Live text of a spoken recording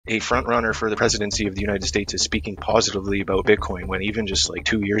a front runner for the presidency of the United States is speaking positively about Bitcoin when even just like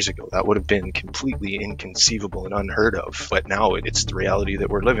 2 years ago, that would have been completely inconceivable and unheard of. But now it's the reality that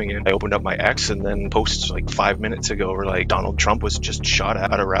we're living in. I opened up my X and then posts like 5 minutes ago were like, Donald Trump was just shot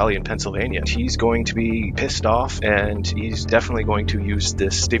at a rally in Pennsylvania. He's going to be pissed off and he's definitely going to use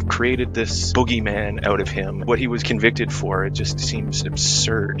this. They've created this boogeyman out of him. What he was convicted for, it just seems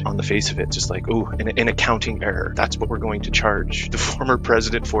absurd on the face of it. Just like, oh, an accounting error. That's what we're going to charge the former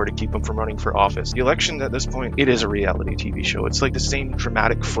president for to keep him from running for office. The election at this point, it is a reality TV show. It's like the same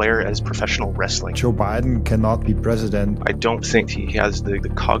dramatic flair as professional wrestling. Joe Biden cannot be president. I don't think he has the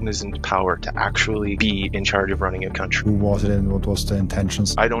cognizant power to actually be in charge of running a country. Who was it and what was the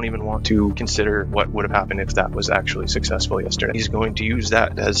intentions? I don't even want to consider what would have happened if that was actually successful yesterday. He's going to use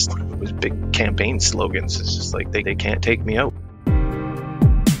that as one of his big campaign slogans. It's just like, they can't take me out.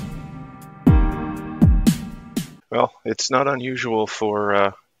 Well, it's not unusual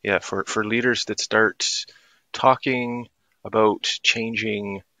for leaders that start talking about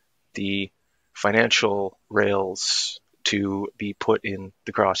changing the financial rails to be put in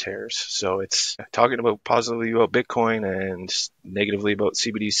the crosshairs. So it's talking about positively about Bitcoin and negatively about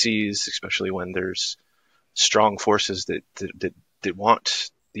CBDCs, especially when there's strong forces that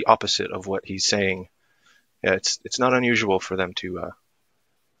want the opposite of what he's saying. Yeah, it's not unusual for them to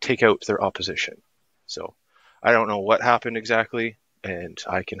take out their opposition. So I don't know what happened exactly. And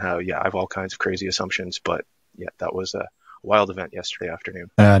I have all kinds of crazy assumptions, but yeah, that was a wild event yesterday afternoon.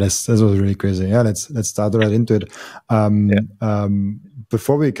 Yeah, this was really crazy. Yeah, let's start right into it.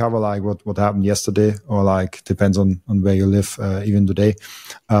 Before we cover like what happened yesterday, or like depends on where you live, even today.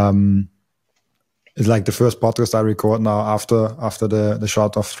 It's like the first podcast I record now after the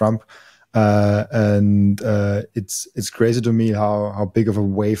shot of Trump, and it's crazy to me how big of a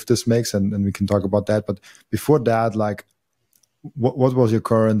wave this makes, and we can talk about that. But before that, like, what was your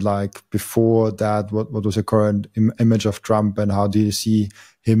current, like before that, what was your current image of Trump, and how do you see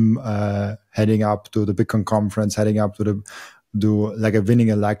him heading up to the Bitcoin conference, heading up to like a winning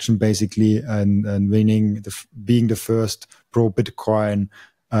election basically, and winning, being the first pro-Bitcoin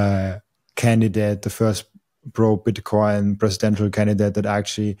candidate, the first pro-Bitcoin presidential candidate that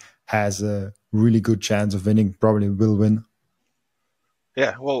actually has a really good chance of winning, probably will win?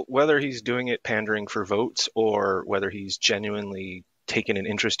 Yeah, well, whether he's doing it pandering for votes or whether he's genuinely taken an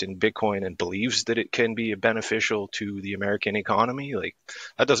interest in Bitcoin and believes that it can be beneficial to the American economy, like,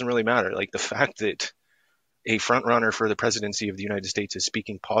 that doesn't really matter. Like, the fact that a front runner for the presidency of the United States is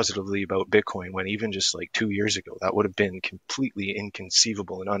speaking positively about Bitcoin when even just like 2 years ago, that would have been completely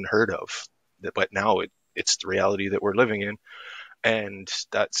inconceivable and unheard of. But now it's the reality that we're living in. And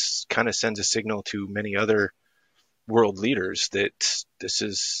that's kind of sends a signal to many other world leaders that this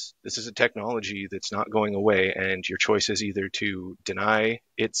is a technology that's not going away, and your choice is either to deny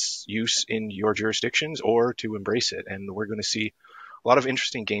its use in your jurisdictions or to embrace it. And we're going to see a lot of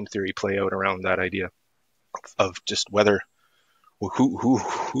interesting game theory play out around that idea of just whether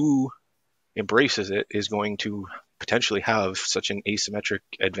who embraces it is going to potentially have such an asymmetric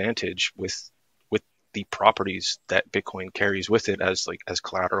advantage with the properties that Bitcoin carries with it as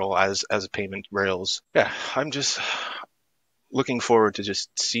collateral, as payment rails. Yeah, I'm just looking forward to just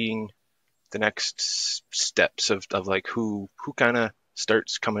seeing the next steps of like who kind of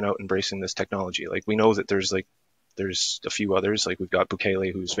starts coming out embracing this technology. Like, we know that there's a few others. Like, we've got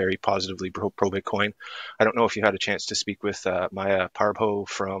Bukele, who's very positively pro Bitcoin. I don't know if you had a chance to speak with Maya Parbo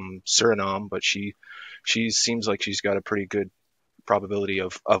from Suriname, but she seems like she's got a pretty good probability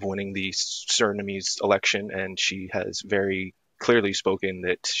of winning the Surinamese election, and she has very clearly spoken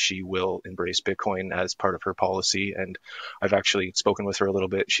that she will embrace Bitcoin as part of her policy. And I've actually spoken with her a little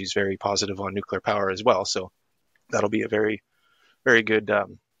bit. She's very positive on nuclear power as well, so that'll be a very, very good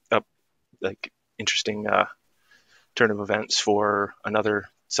interesting turn of events for another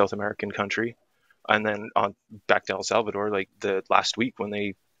South American country. And then back to El Salvador, like the last week when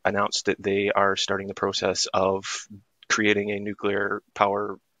they announced that they are starting the process of creating a nuclear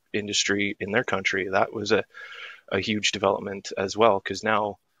power industry in their country, that was a huge development as well, because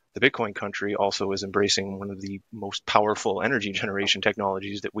now the Bitcoin country also is embracing one of the most powerful energy generation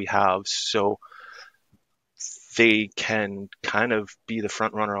technologies that we have. So they can kind of be the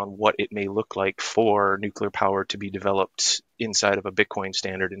front runner on what it may look like for nuclear power to be developed inside of a Bitcoin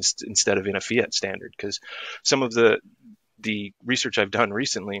standard instead of in a fiat standard. Because some of the research I've done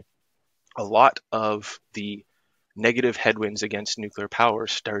recently, a lot of the negative headwinds against nuclear power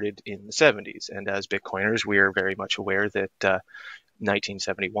started in the 70s. And as Bitcoiners, we are very much aware that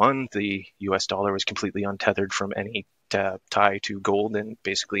 1971, the US dollar was completely untethered from any tie to gold and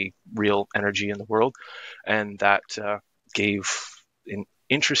basically real energy in the world. And that gave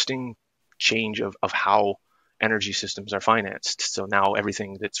interesting change of how energy systems are financed. So now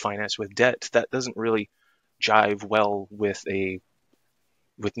everything that's financed with debt, that doesn't really jive well with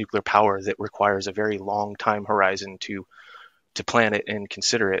nuclear power that requires a very long time horizon to plan it and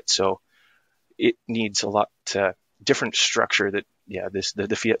consider it. So it needs a lot different structure that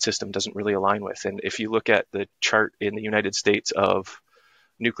the fiat system doesn't really align with. And if you look at the chart in the United States of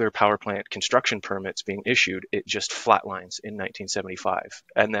nuclear power plant construction permits being issued, it just flatlines in 1975.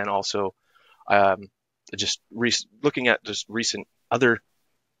 And then also looking at just recently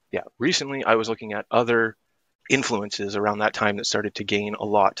I was looking at other influences around that time that started to gain a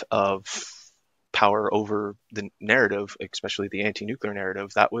lot of power over the narrative, especially the anti-nuclear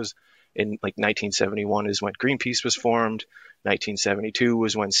narrative. That was in like 1971 is when Greenpeace was formed. 1972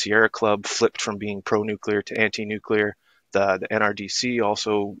 was when Sierra Club flipped from being pro-nuclear to anti-nuclear. The NRDC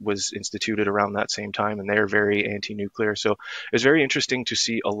also was instituted around that same time, and they're very anti-nuclear. So it's very interesting to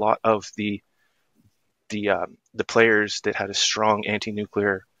see a lot of the players that had a strong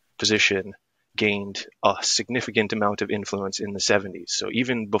anti-nuclear position gained a significant amount of influence in the 70s. So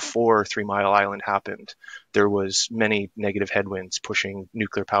even before 3 Mile Island happened, there was many negative headwinds pushing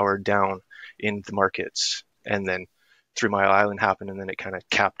nuclear power down in the markets. And then 3 Mile Island happened, and then it kind of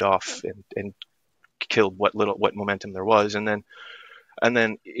capped off and killed what momentum there was. And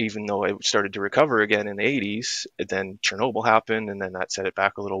then even though it started to recover again in the 80s, then Chernobyl happened, and then that set it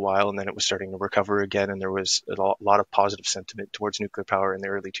back a little while, and then it was starting to recover again, and there was a lot of positive sentiment towards nuclear power in the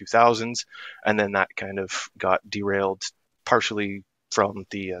early 2000s, and then that kind of got derailed partially from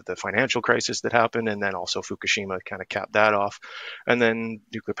the financial crisis that happened, and then also Fukushima kind of capped that off. And then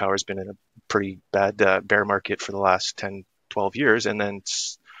nuclear power has been in a pretty bad bear market for the last 10, 12 years, and then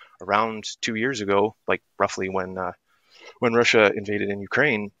around 2 years ago, like roughly when Russia invaded in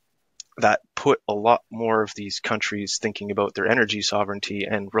Ukraine, that put a lot more of these countries thinking about their energy sovereignty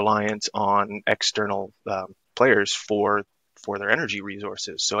and reliance on external players for their energy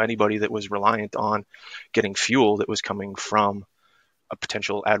resources. So anybody that was reliant on getting fuel that was coming from a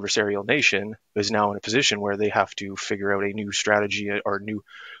potential adversarial nation is now in a position where they have to figure out a new strategy or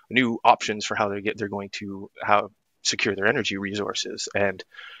new options for how they're going to secure their energy resources. And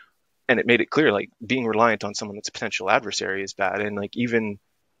it made it clear, like, being reliant on someone that's a potential adversary is bad, and like even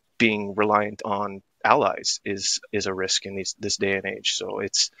being reliant on allies is a risk in this day and age. So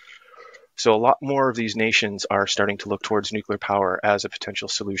a lot more of these nations are starting to look towards nuclear power as a potential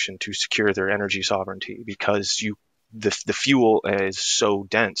solution to secure their energy sovereignty, because the fuel is so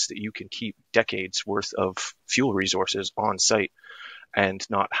dense that you can keep decades worth of fuel resources on site and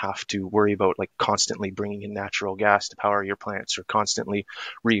not have to worry about like constantly bringing in natural gas to power your plants or constantly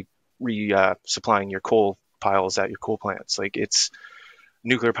supplying your coal piles at your coal plants. Like, it's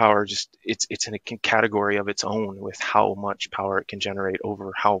nuclear power, just it's in a category of its own with how much power it can generate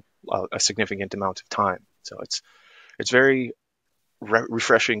over a significant amount of time. So it's very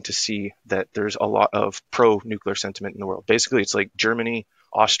refreshing to see that there's a lot of pro-nuclear sentiment in the world. Basically, it's like Germany,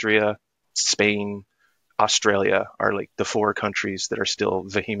 Austria, Spain, Australia are like the 4 countries that are still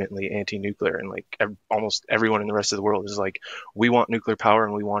vehemently anti-nuclear, and like almost everyone in the rest of the world is like, we want nuclear power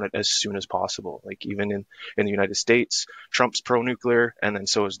and we want it as soon as possible. Like, even in the United States, Trump's pro-nuclear, and then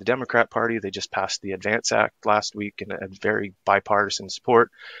so is the Democrat Party. They just passed the Advance Act last week in a very bipartisan support.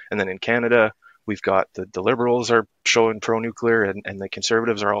 And then in Canada, we've got the Liberals are showing pro-nuclear, and the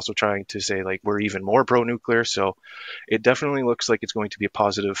Conservatives are also trying to say, like, we're even more pro-nuclear. So it definitely looks like it's going to be a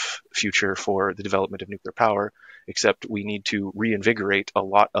positive future for the development of nuclear power, except we need to reinvigorate a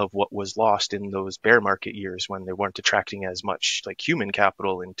lot of what was lost in those bear market years when they weren't attracting as much like human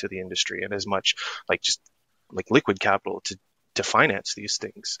capital into the industry and as much like just like liquid capital to finance these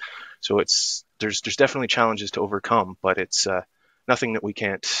things. So there's definitely challenges to overcome, but it's nothing that we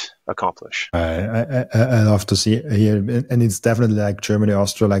can't accomplish. I love to see here, and it's definitely like Germany,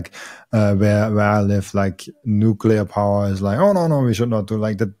 Austria, like where I live, like nuclear power is like, oh no, we should not do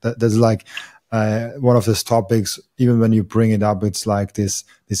like that. There's like one of these topics. Even when you bring it up, it's like this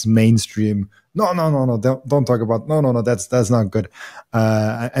mainstream. No, don't talk about. No, that's not good.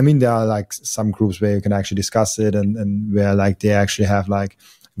 I mean, there are like some groups where you can actually discuss it, and where like they actually have like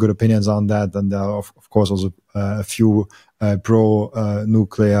good opinions on that, and there are of course also a few pro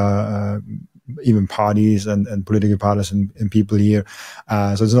nuclear even parties and political parties and people here.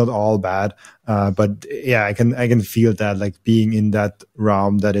 So it's not all bad, but yeah, I can feel that, like, being in that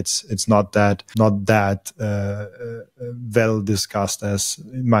realm, that it's not that well discussed as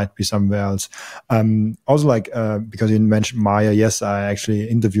it might be somewhere else. Also, like because you mentioned Maya, yes, I actually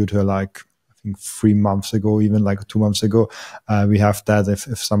interviewed her like think 3 months ago, even like 2 months ago. We have that.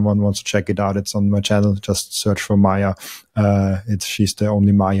 If someone wants to check it out, it's on my channel. Just search for Maya. She's the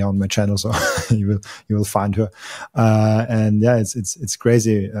only Maya on my channel, so you will find her. And yeah, it's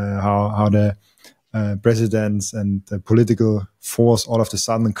crazy how the presidents and the political force all of a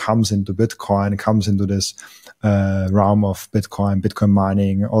sudden comes into Bitcoin, comes into this realm of Bitcoin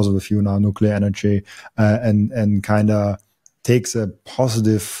mining, also with now nuclear energy, and kind of takes a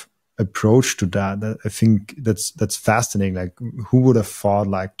positive approach to that. I think that's fascinating. Like, who would have thought,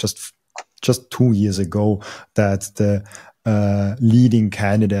 like just 2 years ago, that the leading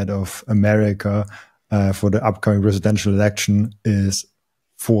candidate of America for the upcoming presidential election is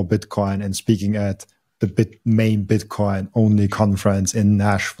for Bitcoin and speaking at the main Bitcoin only conference in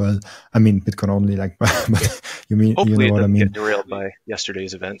Nashville. I mean, Bitcoin only, like, but Hopefully you know it what I doesn't mean? get derailed by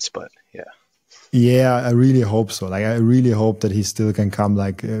yesterday's events, but yeah. Yeah, I really hope so. Like, I really hope that he still can come.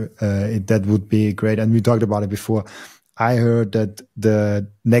 Like, that would be great. And we talked about it before. I heard that the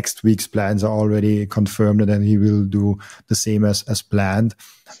next week's plans are already confirmed, and then he will do the same as planned.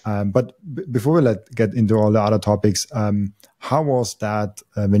 But before we get into all the other topics, how was that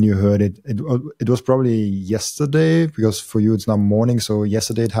when you heard it? It was probably yesterday, because for you it's now morning. So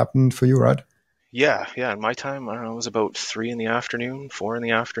yesterday it happened for you, right? Yeah, yeah. In my time, I don't know, it was about 3 in the afternoon, 4 in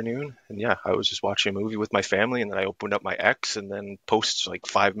the afternoon. And yeah, I was just watching a movie with my family, and then I opened up my X, and then posts like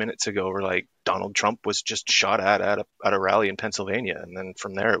 5 minutes ago were like, Donald Trump was just shot at a rally in Pennsylvania. And then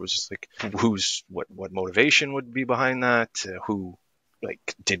from there, it was just like, what motivation would be behind that? Who, like,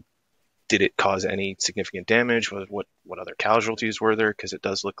 did it cause any significant damage? What other casualties were there? Because it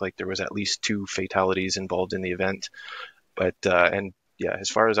does look like there was at least 2 fatalities involved in the event. But and yeah, as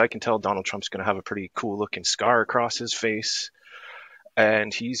far as I can tell, Donald Trump's going to have a pretty cool looking scar across his face,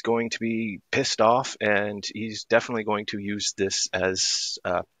 and he's going to be pissed off, and he's definitely going to use this as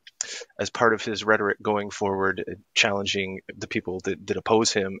part of his rhetoric going forward, challenging the people that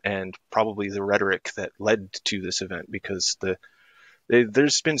oppose him, and probably the rhetoric that led to this event, because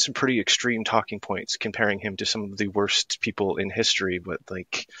there's been some pretty extreme talking points comparing him to some of the worst people in history, but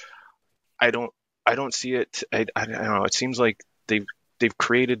like, I don't I don't see it. I don't know. It seems like they've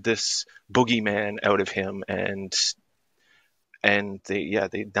created this boogeyman out of him, and they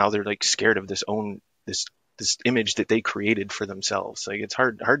now they're like scared of this image that they created for themselves. Like, it's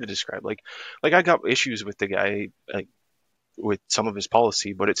hard to describe. Like I got issues with the guy, like, with some of his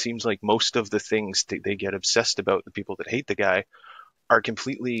policy, but it seems like most of the things that they get obsessed about, the people that hate the guy, are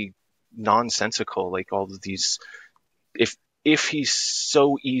completely nonsensical. Like, all of these, if he's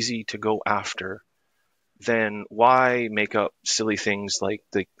so easy to go after, then why make up silly things like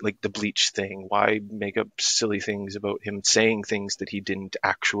the bleach thing? Why make up silly things about him saying things that he didn't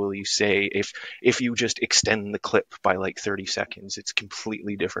actually say? If you just extend the clip by like 30 seconds, it's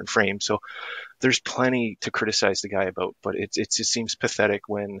completely different frame. So there's plenty to criticize the guy about, but it just seems pathetic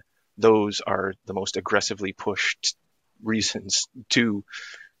when those are the most aggressively pushed reasons to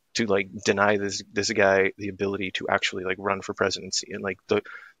like deny this guy the ability to actually like run for presidency. And like the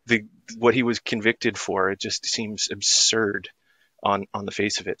what he was convicted for, it just seems absurd on the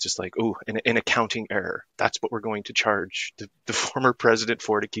face of it. Just like, oh, an accounting error, that's what we're going to charge the former president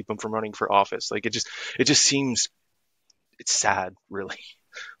for to keep him from running for office. Like, it just seems, it's sad, really.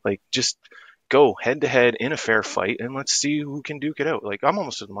 Like, just go head to head in a fair fight, and let's see who can duke it out. Like, I'm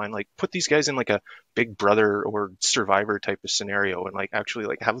almost of the mind, like, put these guys in like a Big Brother or Survivor type of scenario, and like actually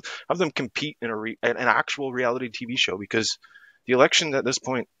like have them compete in an actual reality TV show, because the election at this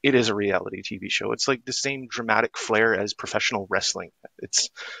point, it is a reality TV show. It's like the same dramatic flair as professional wrestling.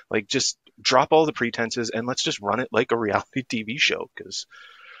 It's like, just drop all the pretenses and let's just run it like a reality TV show, because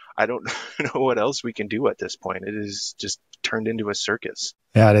I don't know what else we can do at this point. It is just turned into a circus.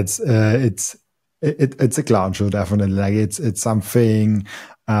 Yeah, it's a clown show, definitely. Like, it's something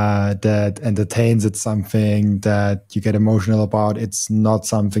that entertains. It's something that you get emotional about. It's not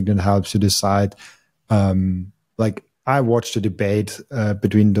something that helps you decide. Like, I watched a debate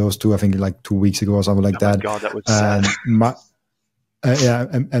between those two, I think like 2 weeks ago or something like that. Oh my God, that was sad.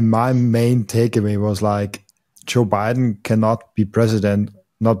 And my main takeaway was like, Joe Biden cannot be president,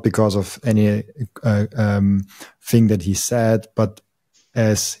 not because of any thing that he said, but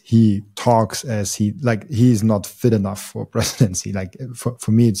as he talks, as he's not fit enough for presidency. Like,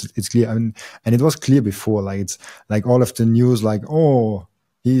 for me, it's clear. I mean, and it was clear before. Like, it's like all of the news, like, oh,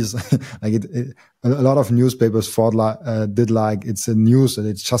 he's like a lot of newspapers thought like it's a news that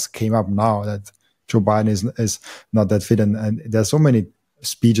it just came up now that Joe Biden is not that fit, and there's so many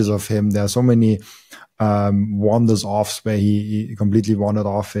speeches of him. There are so many wanders offs where he completely wandered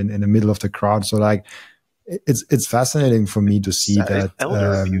off in the middle of the crowd. So like, it's fascinating for me to see that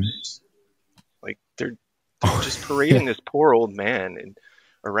elder abuse. just Yeah. parading this poor old man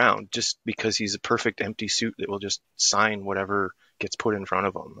around just because he's a perfect empty suit that will just sign whatever gets put in front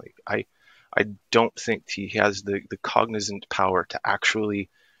of him. Like I don't think he has the cognizant power to actually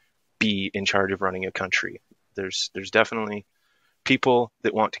be in charge of running a country. There's definitely people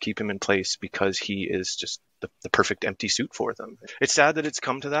that want to keep him in place because he is just the perfect empty suit for them. It's sad that it's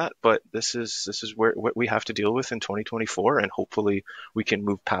come to that, but this is what we have to deal with in 2024, and hopefully we can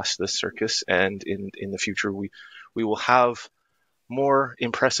move past this circus, and in the future we will have more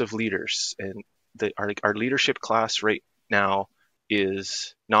impressive leaders. And our leadership class right now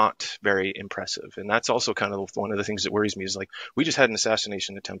is not very impressive, and that's also kind of one of the things that worries me. Is like, we just had an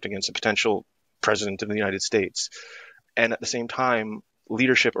assassination attempt against a potential president of the United States, and at the same time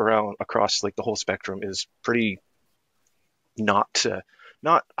leadership around across like the whole spectrum is pretty not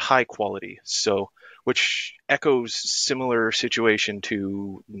high quality. So, which echoes similar situation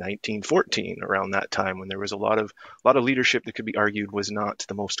to 1914, around that time, when there was a lot of leadership that could be argued was not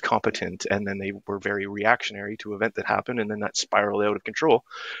the most competent, and then they were very reactionary to an event that happened, and then that spiraled out of control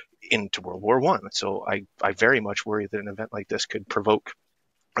into World War One. So I very much worry that an event like this could provoke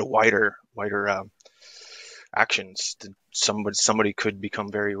a wider actions. Somebody could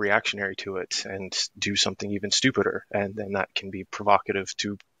become very reactionary to it and do something even stupider, and then that can be provocative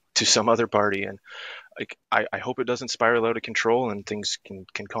to some other party. And like, I hope it doesn't spiral out of control and things can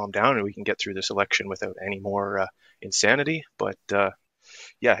calm down and we can get through this election without any more insanity. But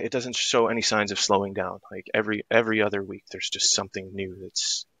yeah, it doesn't show any signs of slowing down. Like every other week, there's just something new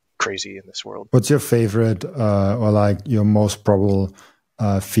that's crazy in this world. What's your favorite or like your most probable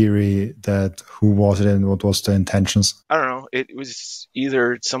theory that who was it and what was the intentions? I don't know. It was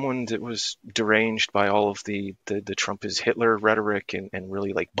either someone that was deranged by all of the Trump is Hitler rhetoric and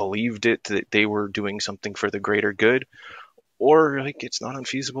really like believed it, that they were doing something for the greater good, or like it's not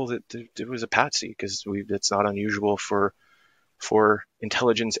unfeasible that it was a patsy, because it's not unusual for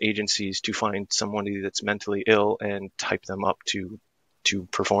intelligence agencies to find somebody that's mentally ill and type them up to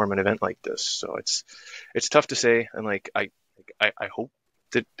perform an event like this. So it's tough to say, and like I hope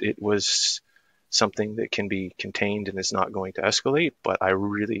that it was something that can be contained and is not going to escalate, but I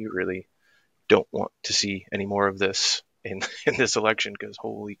really, really don't want to see any more of this in this election, because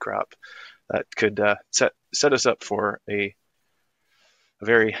holy crap, that could set us up for a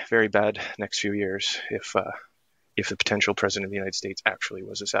very, very bad next few years if the potential president of the United States actually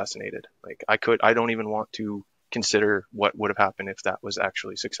was assassinated. Like I don't even want to consider what would have happened if that was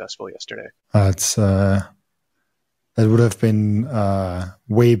actually successful yesterday. It's that would have been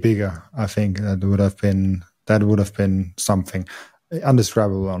way bigger. I think that would have been something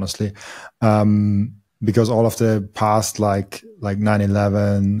indescribable, honestly. Because all of the past, like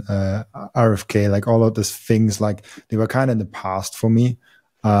 9/11, RFK, like all of these things, like they were kind of in the past for me,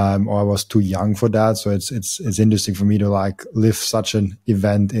 or I was too young for that. So it's interesting for me to like live such an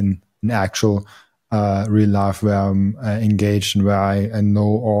event in actual real life, where I'm engaged and where I know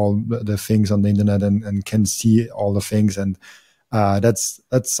all the things on the internet and can see all the things, and that's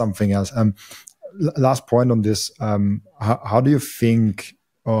something else. Last point on this: how do you think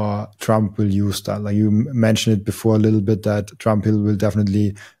Trump will use that? Like you mentioned it before a little bit, that Trump will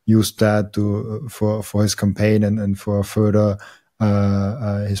definitely use that for his campaign and for further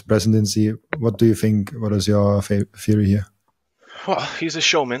his presidency. What do you think? What is your theory here? Well, he's a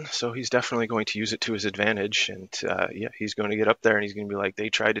showman, so he's definitely going to use it to his advantage. And yeah, he's going to get up there and he's going to be like, they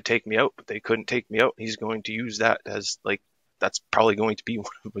tried to take me out, but they couldn't take me out. He's going to use that as like, that's probably going to be one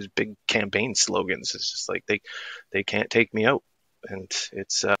of his big campaign slogans. It's just like, they can't take me out. And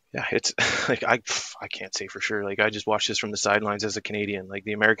it's yeah, it's like I can't say for sure. Like I just watch this from the sidelines as a Canadian. Like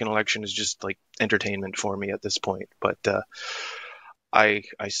the American election is just like entertainment for me at this point. But I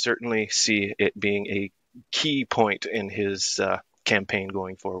certainly see it being a key point in his campaign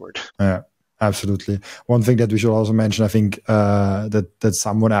going forward. Yeah, absolutely. One thing that we should also mention, I think, that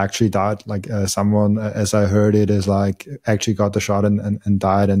someone actually died. Like someone, as I heard it, is like actually got the shot and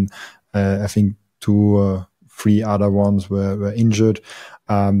died, and I think 2 or 3 other ones were injured.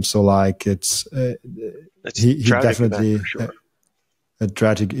 So like it's he definitely sure. A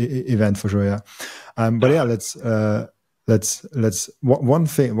tragic event for sure. Yeah, but yeah, let's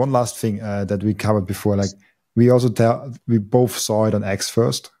one last thing that we covered before, like. We both saw it on X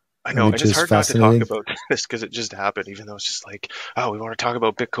first. I know, and it's hard not to talk about this because it just happened, even though it's just like, oh, we want to talk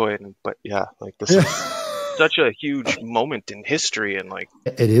about Bitcoin. But yeah, like this is such a huge moment in history, and like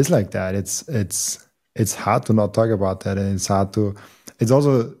it is like that. It's hard to not talk about that, and it's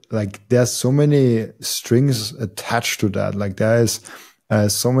also like there's so many strings attached to that. Like there's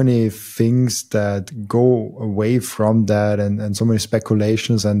so many things that go away from that, and so many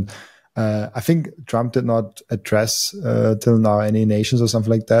speculations, and I think Trump did not address till now any nations or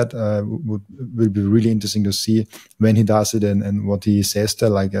something like that. Will be really interesting to see when he does it and what he says there.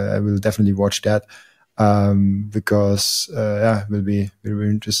 Like I will definitely watch that because yeah, it will be very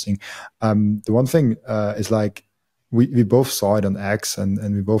interesting. The one thing is like we both saw it on X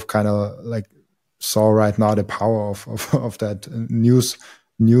and we both kind of like saw right now the power of that news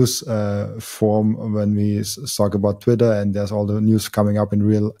form when we talk about Twitter and there's all the news coming up in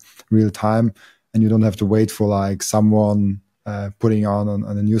real time, and you don't have to wait for like someone putting on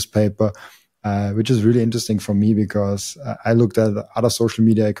a newspaper, which is really interesting for me because I looked at other social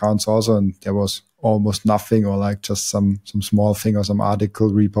media accounts also, and there was almost nothing or like just some small thing or some article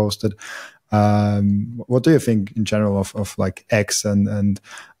reposted. What do you think in general of like X and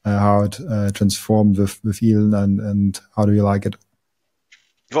how it transformed with Elon and how do you like it?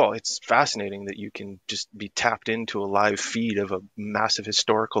 Well, it's fascinating that you can just be tapped into a live feed of a massive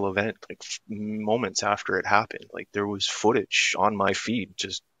historical event like moments after it happened. Like there was footage on my feed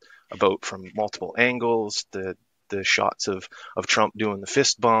just about from multiple angles, the shots of Trump doing the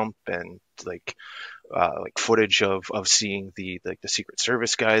fist bump and like footage of seeing the Secret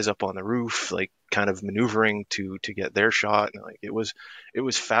Service guys up on the roof, like kind of maneuvering to get their shot. And like it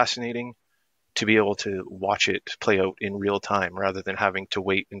was fascinating to be able to watch it play out in real time rather than having to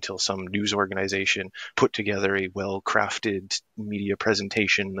wait until some news organization put together a well crafted media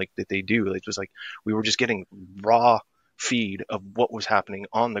presentation like that they do. It was like we were just getting raw feed of what was happening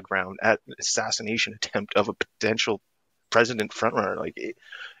on the ground at an assassination attempt of a potential president frontrunner.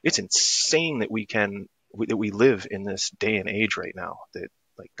 It's insane that we live in this day and age right now.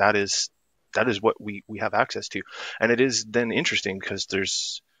 That is what we have access to, and it is then interesting because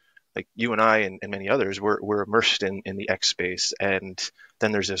there's like you and I and many others we're immersed in the X space, and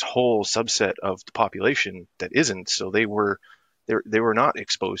then there's this whole subset of the population that isn't. So they were not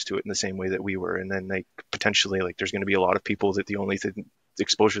exposed to it in the same way that we were, and then they potentially like there's going to be a lot of people that the only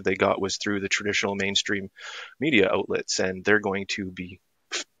exposure they got was through the traditional mainstream media outlets, and they're going to be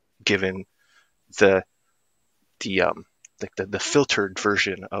given the the the filtered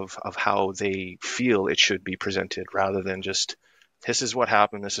version of how they feel it should be presented rather than just this is what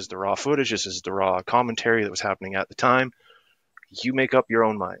happened, this is the raw footage, this is the raw commentary that was happening at the time. You make up your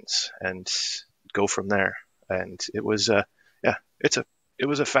own minds and go from there. And it was yeah, it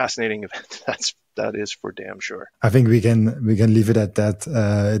was a fascinating event. That is for damn sure. I think we can leave it at that.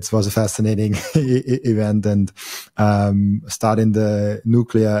 It was a fascinating event, and starting the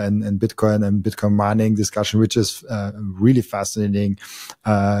nuclear and Bitcoin mining discussion, which is a really fascinating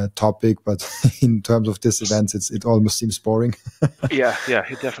topic. But in terms of this event, it almost seems boring. Yeah,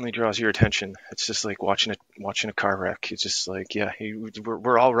 it definitely draws your attention. It's just like watching a car wreck. It's just like, yeah,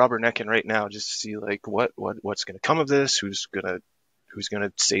 we're all rubbernecking right now just to see like what's going to come of this. Who's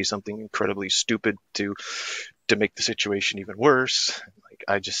gonna say something incredibly stupid to make the situation even worse. Like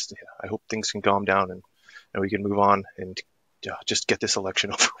I hope things can calm down and we can move on and just get this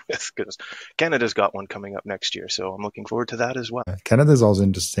election over with because Canada's got one coming up next year, so I'm looking forward to that as well. Canada is also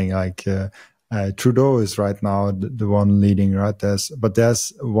interesting. Like Trudeau is right now the one leading, right?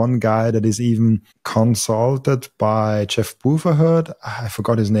 There's one guy that is even consulted by Jeff Booth. I heard. I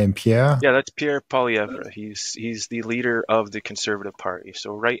forgot his name. Pierre. Yeah, that's Pierre Poilievre. He's the leader of the Conservative Party.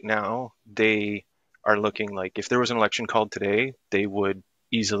 So right now they are looking like if there was an election called today, they would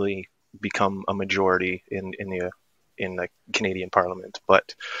easily become a majority in the Canadian Parliament.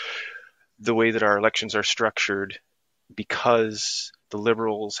 But the way that our elections are structured, because the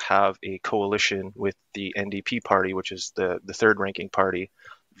Liberals have a coalition with the NDP party, which is the third ranking party,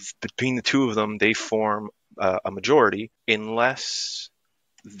 between the two of them, they form a majority unless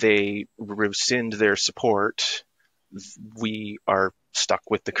they rescind their support. We are stuck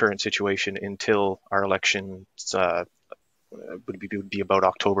with the current situation until our election would be about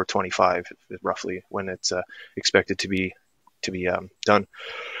October 25, roughly, when it's expected to be done.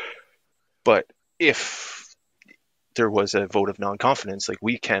 But if there was a vote of non-confidence, like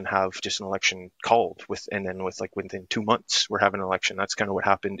we can have just an election called and then within 2 months we're having an election. That's kind of what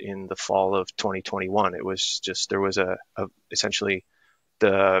happened in the fall of 2021. It was just there was essentially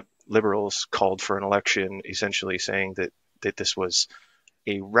the Liberals called for an election, essentially saying that this was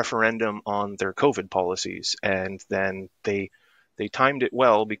a referendum on their COVID policies, and then they timed it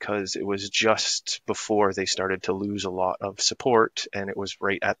well because it was just before they started to lose a lot of support, and it was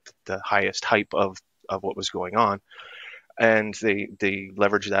right at the highest hype of what was going on, and they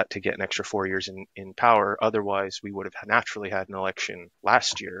leveraged that to get an extra 4 years in power. Otherwise, we would have naturally had an election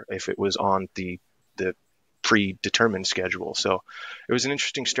last year if it was on the predetermined schedule. So it was an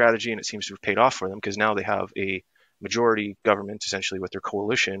interesting strategy, and it seems to have paid off for them because now they have a majority government, essentially with their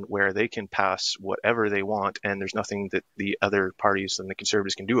coalition, where they can pass whatever they want, and there's nothing that the other parties and the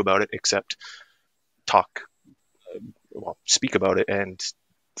conservatives can do about it except talk, speak about it and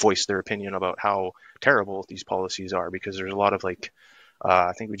voice their opinion about how terrible these policies are. Because there's a lot of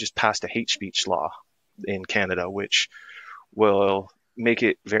I think we just passed a hate speech law in Canada, which will make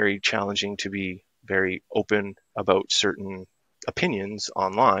it very challenging to be very open about certain opinions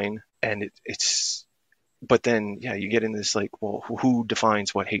online. And it's but then yeah, you get in this well, who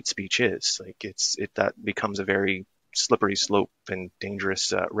defines what hate speech is? That becomes a very slippery slope and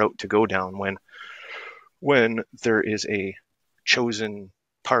dangerous route to go down when there is a chosen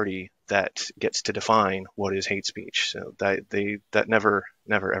party that gets to define what is hate speech. So that never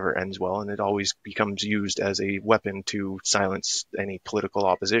ever ends well, and it always becomes used as a weapon to silence any political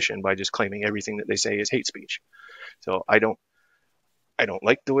opposition by just claiming everything that they say is hate speech. So I don't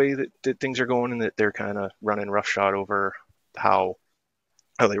like the way that things are going, and that they're kind of running roughshod over how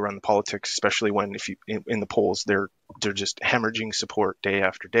they run the politics, especially when if you in the polls they're just hemorrhaging support day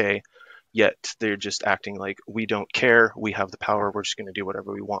after day, yet they're just acting like we don't care, we have the power, we're just going to do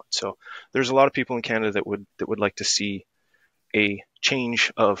whatever we want. So there's a lot of people in Canada that would like to see a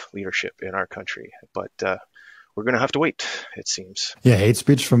change of leadership in our country, but we're going to have to wait, it seems. Yeah, hate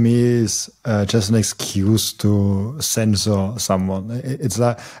speech for me is just an excuse to censor someone. It's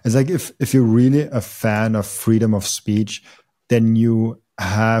like if you're really a fan of freedom of speech, then you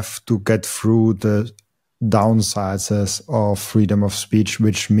have to get through the downsides of freedom of speech,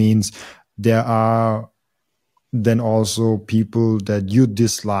 which means there are then also people that you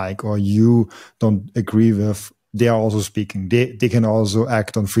dislike or you don't agree with. They are also speaking. They can also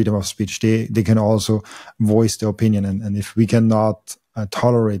act on freedom of speech. They can also voice their opinion. And if we cannot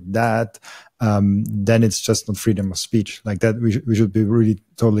tolerate that, then it's just not freedom of speech. Like that, we should be really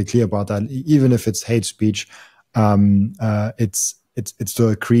totally clear about that. Even if it's hate speech, it's to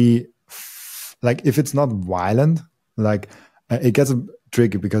agree. Like if it's not violent, like it gets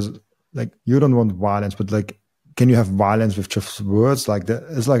tricky because like you don't want violence, but like can you have violence with just words? Like that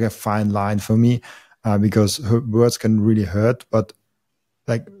is like a fine line for me. Because words can really hurt, but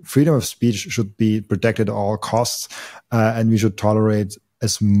like freedom of speech should be protected at all costs, and we should tolerate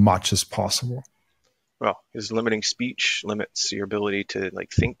as much as possible. Well, because limiting speech limits your ability to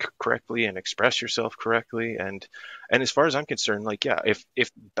think correctly and express yourself correctly, and as far as I'm concerned, yeah,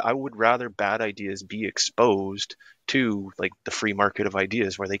 if I would rather bad ideas be exposed to the free market of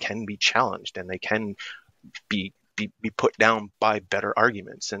ideas where they can be challenged and they can be put down by better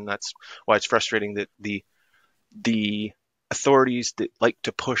arguments. And that's why it's frustrating that the authorities that like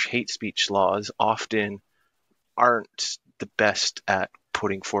to push hate speech laws often aren't the best at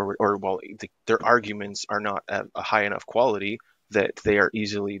putting forward, or their arguments are not at a high enough quality that they are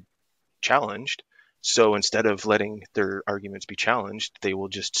easily challenged. So instead of letting their arguments be challenged, they will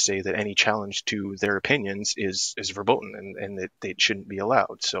just say that any challenge to their opinions is verboten and that they shouldn't be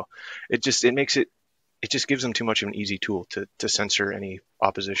allowed. So it just gives them too much of an easy tool to censor any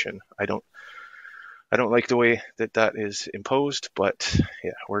opposition. I don't like the way that is imposed, but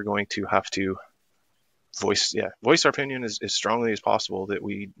yeah, we're going to have to voice our opinion as strongly as possible, that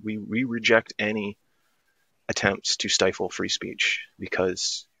we reject any attempts to stifle free speech,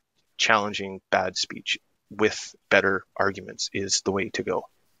 because challenging bad speech with better arguments is the way to go.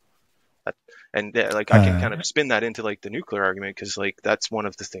 And I can kind of spin that into the nuclear argument, because that's one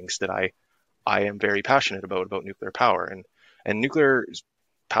of the things that I am very passionate about nuclear power, and nuclear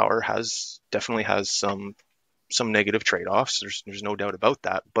power definitely has some negative trade-offs. There's no doubt about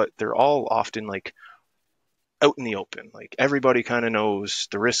that, but they're all often out in the open. Everybody kind of knows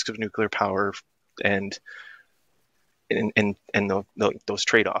the risks of nuclear power and those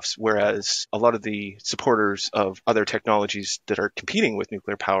trade-offs. Whereas a lot of the supporters of other technologies that are competing with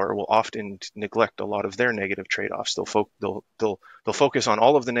nuclear power will often neglect a lot of their negative trade-offs. They'll focus on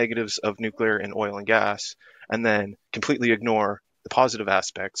all of the negatives of nuclear and oil and gas, and then completely ignore the positive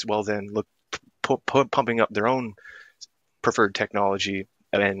aspects, while then pumping up their own preferred technology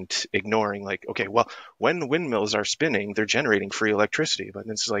and ignoring okay, well, when windmills are spinning, they're generating free electricity. But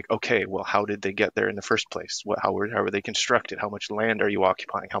it's okay, well, how did they get there in the first place? How were they constructed? How much land are you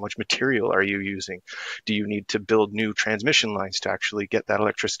occupying? How much material are you using? Do you need to build new transmission lines to actually get that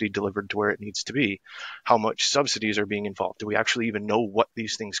electricity delivered to where it needs to be? How much subsidies are being involved? Do we actually even know what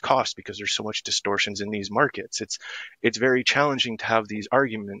these things cost? Because there's so much distortions in these markets. It's very challenging to have these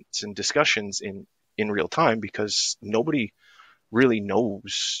arguments and discussions in real time, because nobody really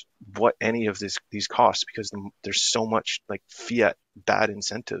knows what any of these costs, because there's so much fiat bad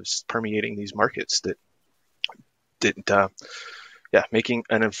incentives permeating these markets that yeah, making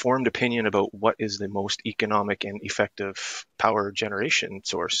an informed opinion about what is the most economic and effective power generation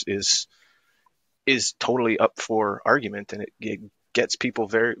source is totally up for argument, and it gets people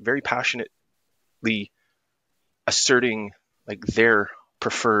very very passionately asserting like their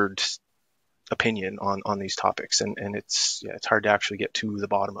preferred opinion on these topics, and it's hard to actually get to the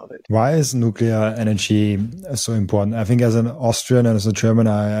bottom of it. Why is nuclear energy so important? I think as an Austrian and as a German,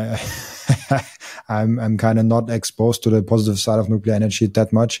 I'm kind of not exposed to the positive side of nuclear energy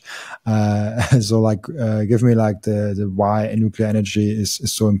that much. So like, give me like the why nuclear energy is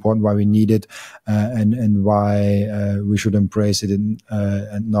so important, why we need it, and why we should embrace it and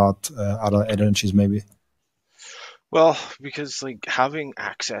not other energies maybe. Well, because like having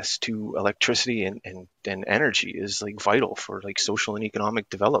access to electricity and energy is like vital for like social and economic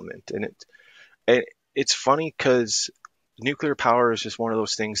development. And it's funny because nuclear power is just one of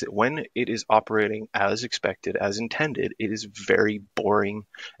those things that when it is operating as expected, as intended, it is very boring,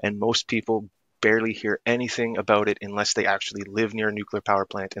 and most people barely hear anything about it unless they actually live near a nuclear power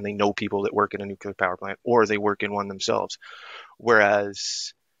plant and they know people that work in a nuclear power plant or they work in one themselves.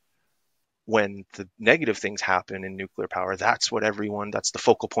 Whereas when the negative things happen in nuclear power, that's the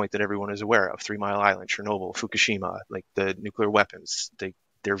focal point that everyone is aware of. 3 Mile Island, Chernobyl, Fukushima, like the nuclear weapons,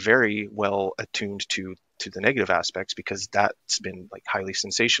 they're very well attuned to the negative aspects because that's been like highly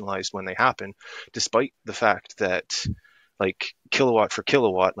sensationalized when they happen, despite the fact that like kilowatt for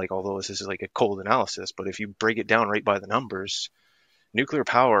kilowatt, like although this is like a cold analysis, but if you break it down right by the numbers, nuclear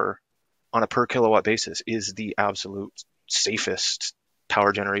power on a per kilowatt basis is the absolute safest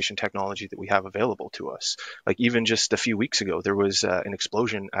power generation technology that we have available to us. Like even just a few weeks ago, there was an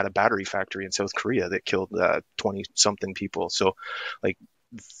explosion at a battery factory in South Korea that killed 20 something people. So like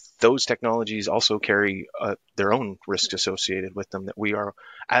those technologies also carry their own risks associated with them that we are,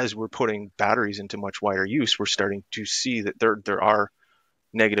 as we're putting batteries into much wider use, we're starting to see that there are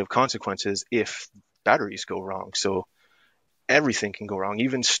negative consequences if batteries go wrong. So everything can go wrong.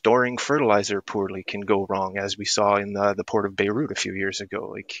 Even storing fertilizer poorly can go wrong, as we saw in the port of Beirut a few years ago.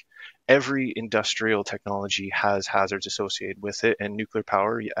 Like every industrial technology has hazards associated with it, and nuclear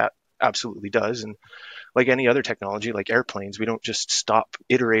power absolutely does. And like any other technology, like airplanes, we don't just stop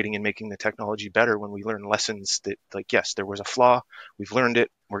iterating and making the technology better when we learn lessons that, like, yes, there was a flaw, we've learned it,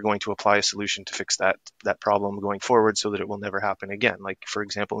 we're going to apply a solution to fix that problem going forward so that it will never happen again. Like, for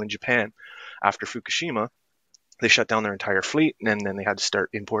example, in Japan, after Fukushima, they shut down their entire fleet, and then they had to start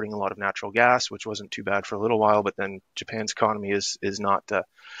importing a lot of natural gas, which wasn't too bad for a little while. But then Japan's economy is not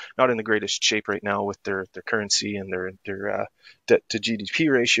in the greatest shape right now with their currency and their debt to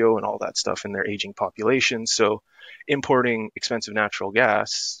GDP ratio and all that stuff, and their aging population. So importing expensive natural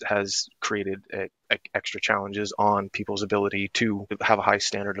gas has created extra challenges on people's ability to have a high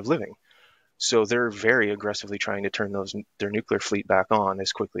standard of living. So they're very aggressively trying to turn their nuclear fleet back on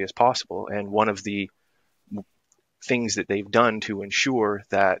as quickly as possible. And one of the things that they've done to ensure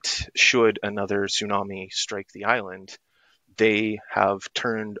that should another tsunami strike the island, they have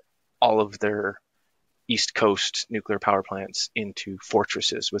turned all of their East Coast nuclear power plants into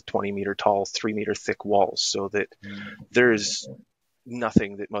fortresses with 20-meter tall, 3-meter thick walls, so that there's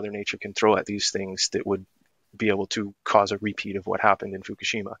nothing that Mother Nature can throw at these things that would be able to cause a repeat of what happened in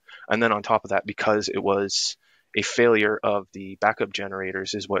Fukushima. And then on top of that, because it was a failure of the backup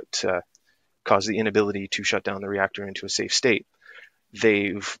generators is what caused the inability to shut down the reactor into a safe state,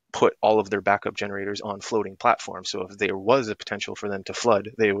 they've put all of their backup generators on floating platforms. So if there was a potential for them to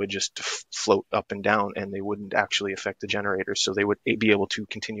flood, they would just float up and down and they wouldn't actually affect the generators. So they would be able to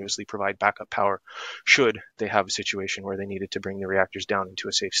continuously provide backup power should they have a situation where they needed to bring the reactors down into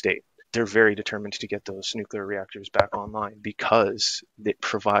a safe state. They're very determined to get those nuclear reactors back online because it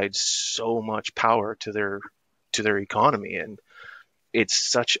provides so much power to their economy, and it's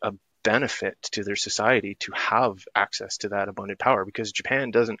such a benefit to their society to have access to that abundant power, because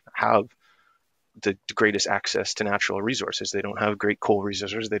Japan doesn't have the greatest access to natural resources. They don't have great coal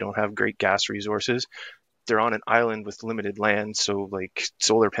resources. They don't have great gas resources. They're on an island with limited land, so like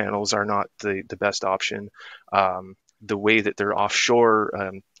solar panels are not the best option. The way that they're offshore,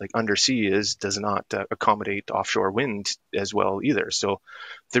 like undersea, does not accommodate offshore wind as well either. So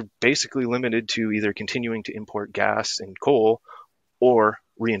they're basically limited to either continuing to import gas and coal or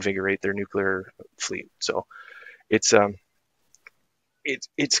reinvigorate their nuclear fleet. So it's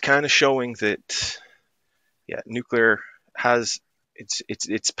kind of showing that nuclear has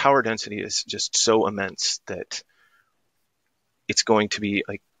its power density is just so immense that it's going to be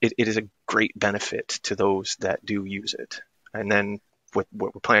like it is a great benefit to those that do use it. And then what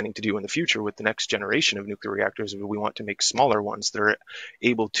we're planning to do in the future with the next generation of nuclear reactors, we want to make smaller ones that are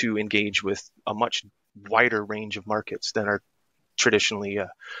able to engage with a much wider range of markets than our traditionally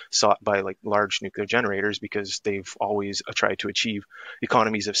sought by like large nuclear generators, because they've always tried to achieve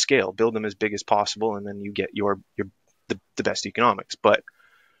economies of scale, build them as big as possible, and then you get the best economics. But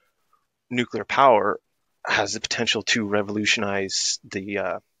nuclear power has the potential to revolutionize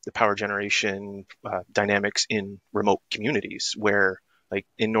the power generation dynamics in remote communities, where, like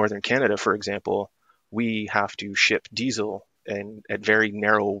in northern Canada, for example, we have to ship diesel and at very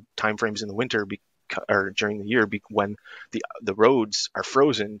narrow timeframes in the winter or during the year when the roads are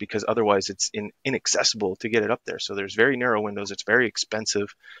frozen, because otherwise it's inaccessible to get it up there. So there's very narrow windows. It's very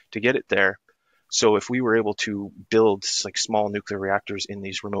expensive to get it there. So if we were able to build like small nuclear reactors in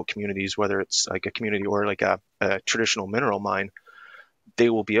these remote communities, whether it's like a community or like a traditional mineral mine, they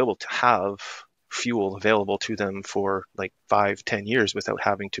will be able to have fuel available to them for like 5-10 years without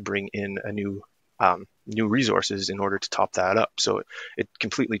having to bring in a new resources in order to top that up. So it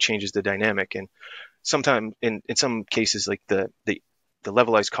completely changes the dynamic. And sometimes in some cases, like the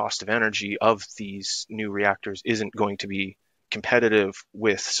levelized cost of energy of these new reactors isn't going to be competitive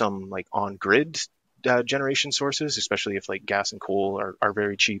with some like on-grid generation sources, especially if like gas and coal are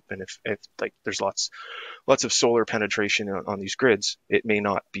very cheap, and if like there's lots of solar penetration on these grids, it may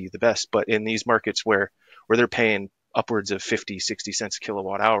not be the best. But in these markets where they're paying upwards of 50-60 cents a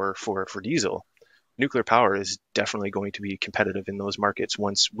kilowatt hour for diesel, nuclear power is definitely going to be competitive in those markets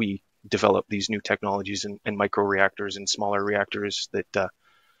once we develop these new technologies and micro reactors and smaller reactors that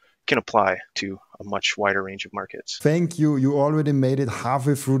can apply to a much wider range of markets. Thank you. You already made it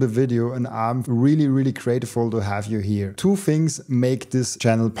halfway through the video, and I'm really, really grateful to have you here. Two things make this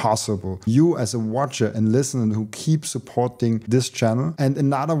channel possible. You as a watcher and listener who keep supporting this channel. And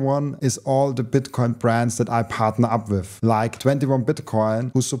another one is all the Bitcoin brands that I partner up with, like 21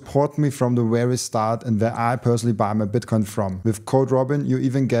 Bitcoin, who support me from the very start and where I personally buy my Bitcoin from. With code Robin, you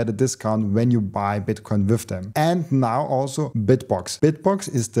even get a discount when you buy Bitcoin with them. And now also Bitbox.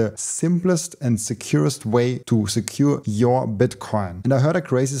 Bitbox is the simplest and securest way to secure your Bitcoin. And I heard a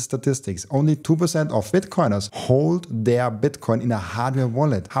crazy statistics. Only 2% of Bitcoiners hold their Bitcoin in a hardware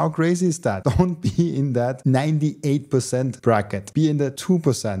wallet. How crazy is that? Don't be in that 98% bracket. Be in the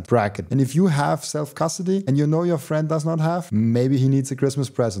 2% bracket. And if you have self-custody and you know your friend does not have, maybe he needs a Christmas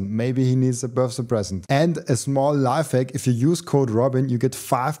present. Maybe he needs a birthday present. And a small life hack, if you use code Robin, you get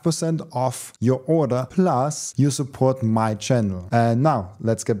 5% off your order, plus you support my channel. And now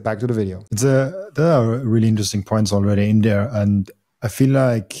let's get back to the video. There are really interesting points already in there. And I feel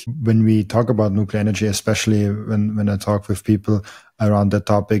like when we talk about nuclear energy, especially when I talk with people around that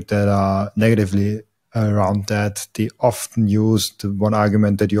topic that are negatively around that, they often use the one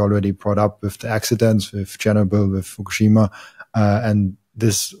argument that you already brought up with the accidents, with Chernobyl, with Fukushima. And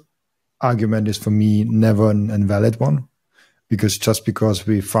this argument is for me never an invalid one, because just because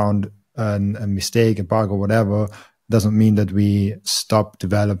we found a mistake, a bug or whatever, doesn't mean that we stop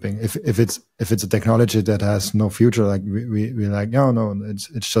developing. If it's a technology that has no future, like we're like, no, it's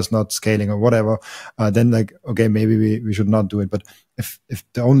just not scaling or whatever, then like, okay, maybe we should not do it. But if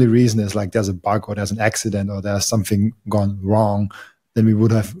the only reason is like there's a bug or there's an accident or there's something gone wrong, then we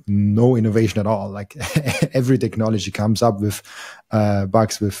would have no innovation at all. Like every technology comes up with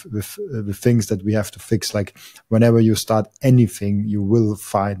bugs, with things that we have to fix. Like whenever you start anything, you will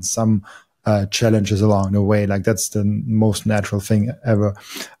find some challenges along the way. Like that's the most natural thing ever.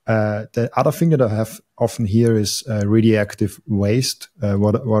 The other thing that I have often here is radioactive waste.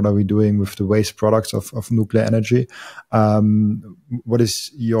 What are we doing with the waste products of nuclear energy? What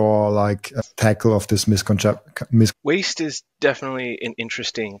is your like tackle of this misconception? Waste is definitely an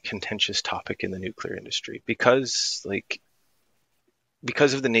interesting, contentious topic in the nuclear industry because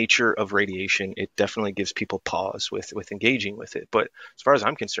of the nature of radiation, it definitely gives people pause with engaging with it. But as far as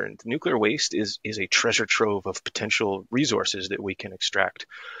I'm concerned, nuclear waste is a treasure trove of potential resources that we can extract.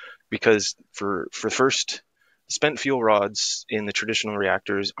 Because for first, spent fuel rods in the traditional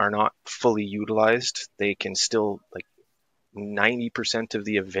reactors are not fully utilized. They can still, like 90% of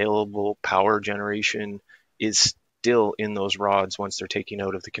the available power generation is still in those rods once they're taken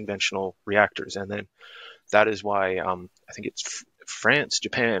out of the conventional reactors. And then that is why I think it's France,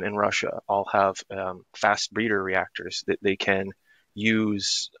 Japan, and Russia all have fast breeder reactors that they can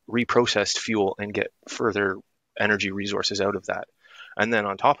use reprocessed fuel and get further energy resources out of that. And then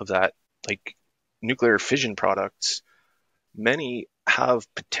on top of that, like nuclear fission products, many have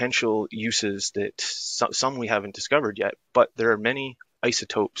potential uses that some we haven't discovered yet, but there are many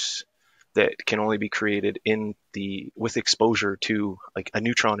isotopes that can only be created with exposure to like a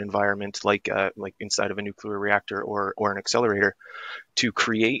neutron environment, like inside of a nuclear reactor or an accelerator, to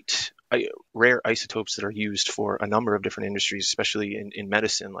create rare isotopes that are used for a number of different industries, especially in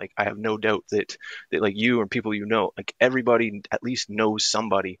medicine. Like I have no doubt that like you or people you know, like everybody at least knows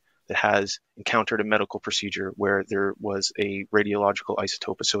somebody that has encountered a medical procedure where there was a radiological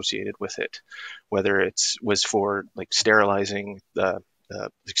isotope associated with it, whether it's was for like sterilizing the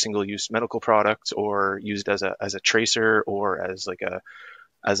single-use medical products or used as a tracer or as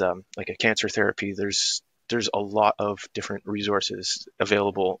a cancer therapy. There's a lot of different resources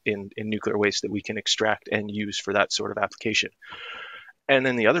available in nuclear waste that we can extract and use for that sort of application. And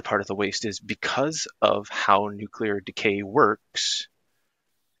then the other part of the waste is because of how nuclear decay works,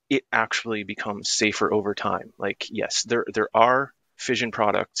 it actually becomes safer over time. Like, yes, there are fission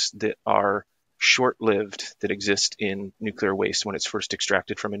products that are short-lived that exist in nuclear waste when it's first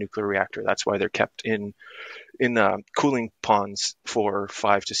extracted from a nuclear reactor. That's why they're kept in cooling ponds for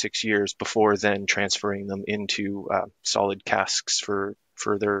 5 to 6 years before then transferring them into solid casks for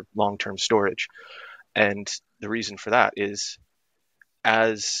their long-term storage. And the reason for that is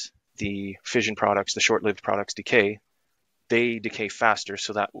as the fission products, the short-lived products decay, they decay faster,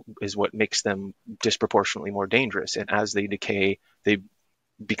 so that is what makes them disproportionately more dangerous. And as they decay, they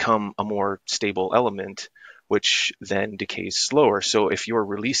become a more stable element, which then decays slower. So if you're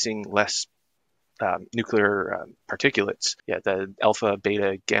releasing less nuclear particulates, the alpha,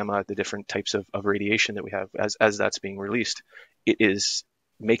 beta, gamma, the different types of radiation that we have, as that's being released, it is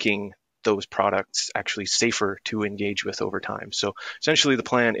making those products actually safer to engage with over time. So essentially the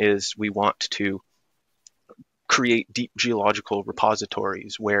plan is we want to create deep geological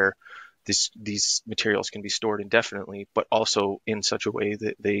repositories where these materials can be stored indefinitely, but also in such a way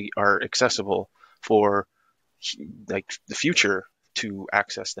that they are accessible for like the future to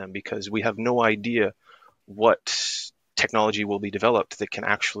access them, because we have no idea what technology will be developed that can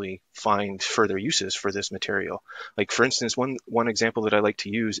actually find further uses for this material. Like for instance, one example that I like to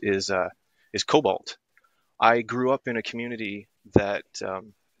use is cobalt. I grew up in a community that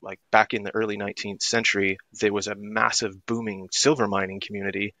like back in the early 19th century, there was a massive booming silver mining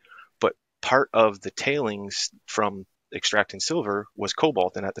community, but part of the tailings from extracting silver was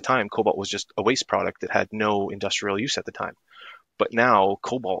cobalt. And at the time, cobalt was just a waste product that had no industrial use at the time. But now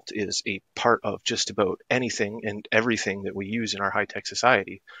cobalt is a part of just about anything and everything that we use in our high-tech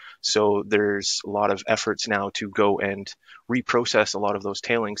society. So there's a lot of efforts now to go and reprocess a lot of those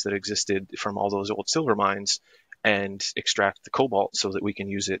tailings that existed from all those old silver mines and extract the cobalt so that we can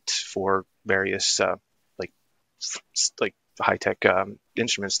use it for various like high-tech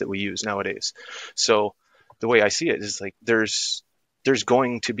instruments that we use nowadays. So the way I see it is like there's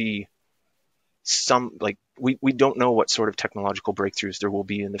going to be some, like we don't know what sort of technological breakthroughs there will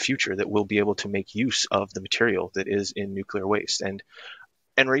be in the future that will be able to make use of the material that is in nuclear waste. And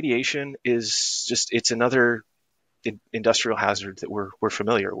radiation is just, it's another industrial hazard that we're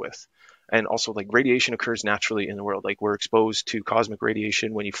familiar with. And also, like, radiation occurs naturally in the world. Like, we're exposed to cosmic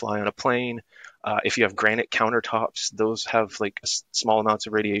radiation when you fly on a plane. If you have granite countertops, those have like small amounts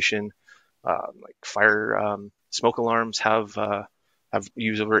of radiation. Like fire smoke alarms have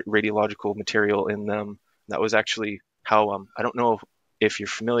use of radiological material in them. That was actually how I don't know if you're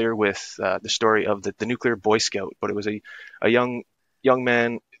familiar with the story of the nuclear Boy Scout, but it was a young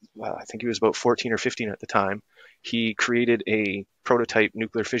man. I think he was about 14 or 15 at the time. He created a prototype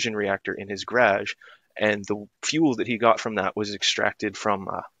nuclear fission reactor in his garage, and the fuel that he got from that was extracted from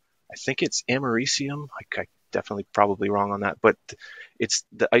I think it's americium. I definitely probably wrong on that, but it's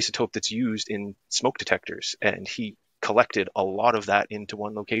the isotope that's used in smoke detectors, and he collected a lot of that into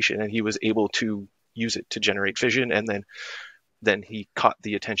one location, and he was able to use it to generate fission. And then he caught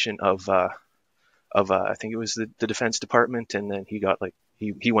the attention of I think it was the Defense Department, and then he got like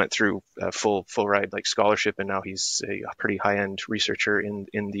he went through a full ride like scholarship, and now he's a pretty high end researcher in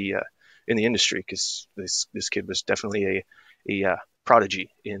the industry, because this kid was definitely a prodigy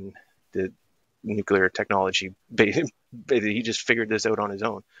in the nuclear technology. He just figured this out on his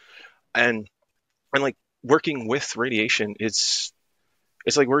own, and like working with radiation, it's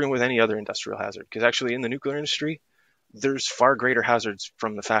like working with any other industrial hazard, because actually in the nuclear industry, there's far greater hazards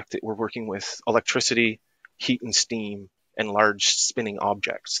from the fact that we're working with electricity, heat and steam, and large spinning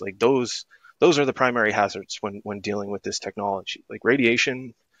objects. Like those are the primary hazards when dealing with this technology. Like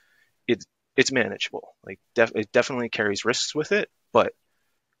radiation, it's manageable. Like it definitely carries risks with it, but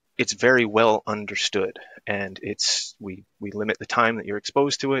it's very well understood, and we limit the time that you're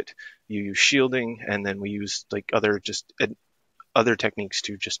exposed to it. You use shielding, and then we use like other techniques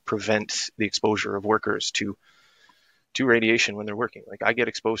to just prevent the exposure of workers to radiation when they're working. Like I get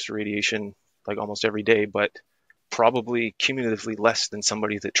exposed to radiation like almost every day, but probably cumulatively less than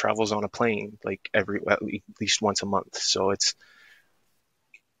somebody that travels on a plane like at least once a month. So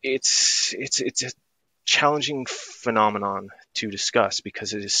it's a challenging phenomenon to discuss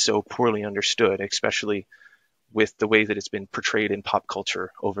because it is so poorly understood, especially with the way that it's been portrayed in pop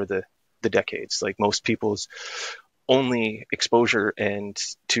culture over the decades. Like most people's only exposure and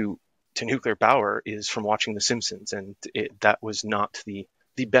to nuclear power is from watching The Simpsons, and that was not the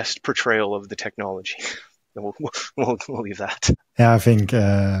best portrayal of the technology. We'll leave that. Yeah, I think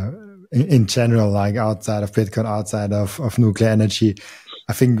in general, like outside of Bitcoin, outside of nuclear energy,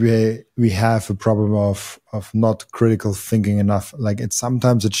 I think we have a problem of not critical thinking enough. Like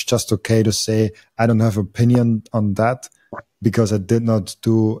sometimes it's just okay to say I don't have opinion on that because I did not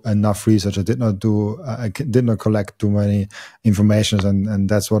do enough research. I did not collect too many informations, and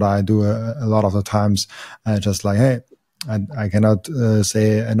that's what I do a lot of the times. Just like, hey, I cannot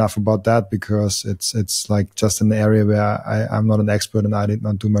say enough about that because it's like just an area where I'm not an expert and I did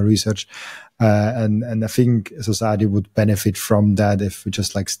not do my research. And I think society would benefit from that if we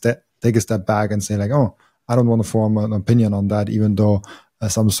just like take a step back and say like, oh, I don't want to form an opinion on that, even though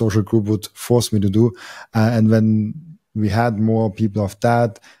some social group would force me to do. And when we had more people of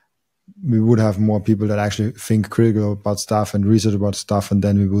that, we would have more people that actually think critical about stuff and research about stuff, and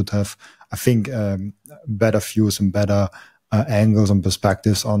then we would have, I think, better views and better angles and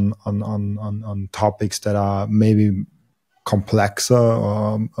perspectives on topics that are maybe complexer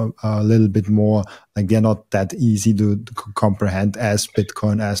or a little bit more like they're not that easy to comprehend as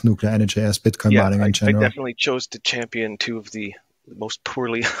Bitcoin, as nuclear energy, as Bitcoin mining in I general. definitely chose to champion two of the most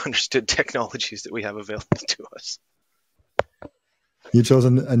poorly understood technologies that we have available to us. You chose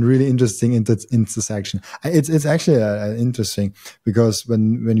a really interesting intersection. It's actually interesting because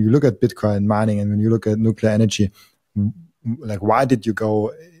when you look at Bitcoin mining and when you look at nuclear energy, like why did you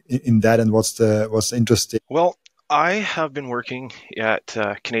go in that, and what's interesting? Well, I have been working at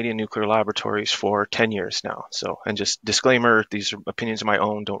Canadian Nuclear Laboratories for 10 years now. So, and just disclaimer, these are opinions of my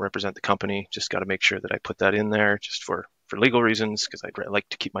own, don't represent the company. Just got to make sure that I put that in there just for legal reasons, because I'd like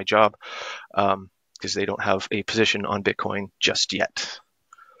to keep my job. Because they don't have a position on Bitcoin just yet.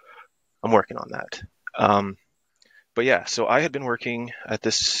 I'm working on that. But yeah, so I had been working at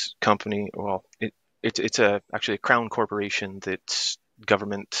this company. Well, it's actually a crown corporation that's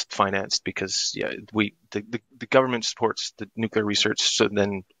government financed because the government supports the nuclear research, so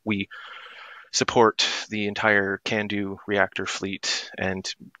then we support the entire CANDU reactor fleet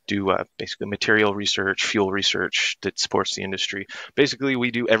and do basically material research, fuel research that supports the industry. Basically,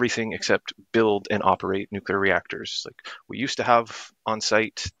 we do everything except build and operate nuclear reactors. Like we used to have on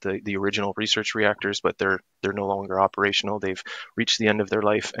site the original research reactors, but they're no longer operational. They've reached the end of their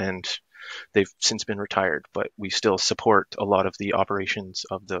life and they've since been retired, but we still support a lot of the operations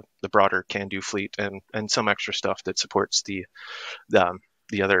of the broader CANDU fleet and some extra stuff that supports the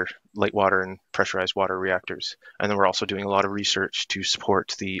other light water and pressurized water reactors. And then we're also doing a lot of research to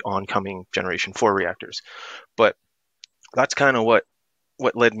support the oncoming Generation 4 reactors. But that's kind of what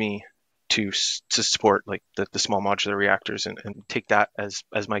led me to support like the small modular reactors and take that as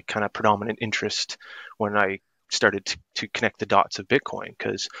my kind of predominant interest when I started to connect the dots of Bitcoin,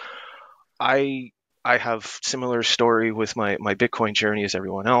 because I have similar story with my Bitcoin journey as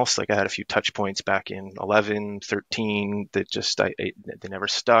everyone else. Like I had a few touch points back in 11, 13 that just they never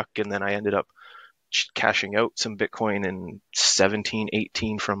stuck, and then I ended up cashing out some Bitcoin in 17,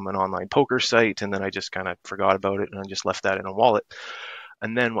 18 from an online poker site, and then I just kind of forgot about it and I just left that in a wallet.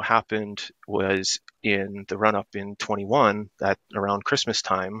 And then what happened was in the run up in 21, that around Christmas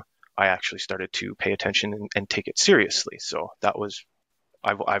time, I actually started to pay attention and take it seriously. So that was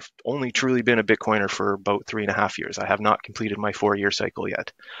I've only truly been a Bitcoiner for about 3.5 years. I have not completed my 4-year cycle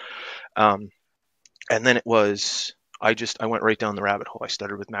yet. And then it was, I went right down the rabbit hole. I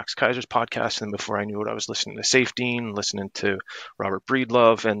started with Max Kaiser's podcast, and before I knew it, I was listening to Safety, listening to Robert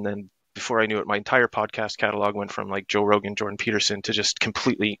Breedlove, and then before I knew it, my entire podcast catalog went from like Joe Rogan, Jordan Peterson to just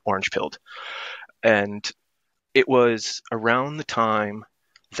completely orange pilled. And it was around the time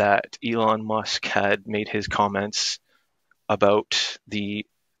that Elon Musk had made his comments about the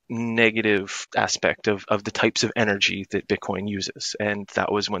negative aspect of the types of energy that Bitcoin uses. And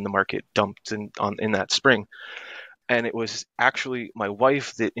that was when the market dumped in that spring. And it was actually my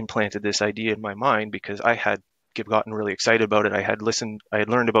wife that implanted this idea in my mind, because I had gotten really excited about it. I had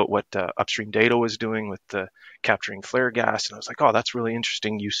learned about what Upstream Data was doing with capturing flare gas. And I was like, oh, that's really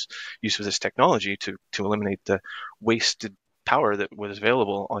interesting use of this technology to eliminate the wasted power that was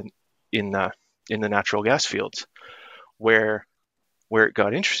available in the natural gas fields. Where it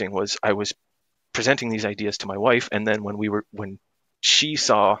got interesting was I was presenting these ideas to my wife, and then when she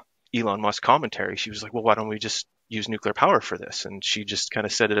saw Elon Musk commentary, she was like, well, why don't we just use nuclear power for this? And she just kind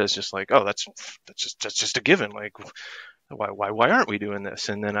of said it as just like, oh, that's just a given. Like, why aren't we doing this?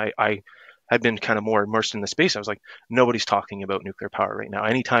 And then I had been kind of more immersed in the space. I was like, nobody's talking about nuclear power right now.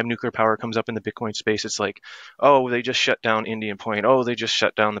 Anytime nuclear power comes up in the Bitcoin space, it's like, oh, they just shut down Indian Point. Oh, they just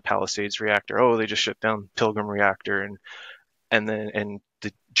shut down the Palisades reactor. Oh, they just shut down Pilgrim reactor. And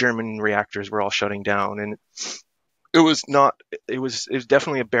the German reactors were all shutting down. And it was not, it was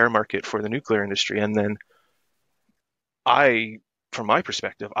definitely a bear market for the nuclear industry. And then I, from my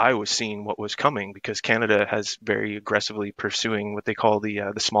perspective, I was seeing what was coming because Canada has very aggressively pursuing what they call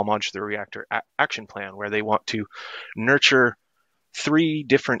the small modular reactor action plan, where they want to nurture three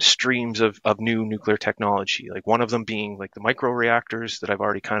different streams of new nuclear technology. Like one of them being like the micro reactors that I've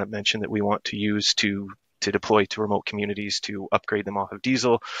already kind of mentioned that we want to use to deploy to remote communities to upgrade them off of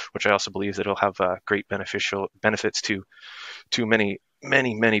diesel, which I also believe that it'll have great beneficial benefits to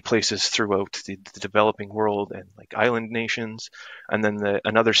many places throughout the developing world and like island nations. And then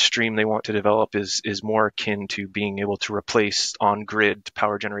another stream they want to develop is more akin to being able to replace on-grid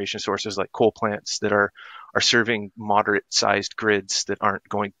power generation sources like coal plants that are serving moderate-sized grids that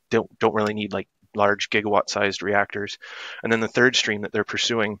don't really need like large gigawatt-sized reactors. And then the third stream that they're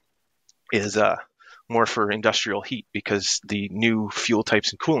pursuing is more for industrial heat, because the new fuel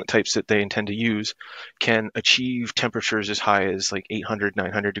types and coolant types that they intend to use can achieve temperatures as high as like 800,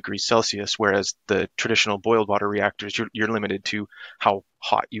 900 degrees Celsius, whereas the traditional boiled water reactors, you're limited to how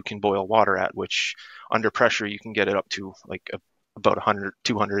hot you can boil water at, which under pressure you can get it up to like about 100,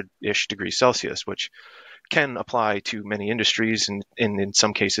 200-ish degrees Celsius, which can apply to many industries, and in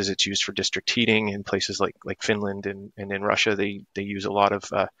some cases it's used for district heating. In places like Finland and in Russia, they use a lot of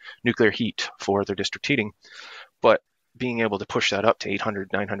nuclear heat for their district heating. But being able to push that up to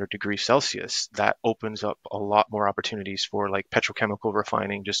 800, 900 degrees Celsius, that opens up a lot more opportunities for like petrochemical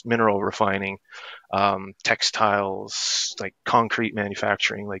refining, just mineral refining, textiles, like concrete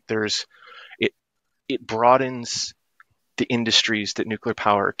manufacturing. Like it broadens the industries that nuclear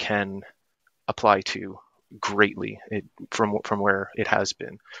power can apply to greatly from where it has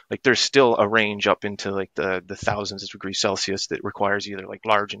been. Like there's still a range up into like the thousands of degrees Celsius that requires either like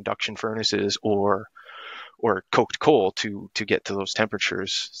large induction furnaces or coked coal to get to those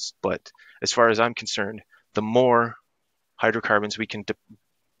temperatures. But as far as I'm concerned, the more hydrocarbons we can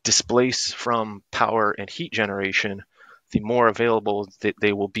displace from power and heat generation, the more available that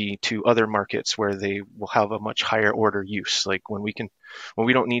they will be to other markets where they will have a much higher order use. Like when we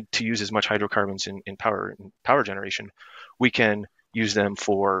don't need to use as much hydrocarbons in power generation, we can use them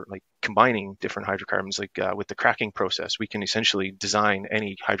for like combining different hydrocarbons. Like with the cracking process, we can essentially design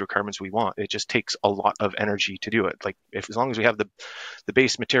any hydrocarbons we want. It just takes a lot of energy to do it. Like as long as we have the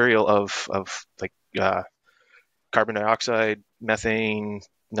base material of like carbon dioxide, methane,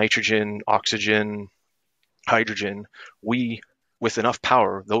 nitrogen, oxygen, hydrogen, with enough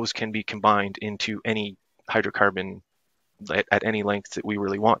power, those can be combined into any hydrocarbon at any length that we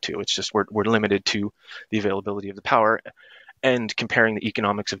really want to. It's just we're limited to the availability of the power, and comparing the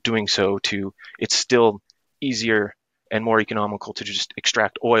economics of doing so to, it's still easier and more economical to just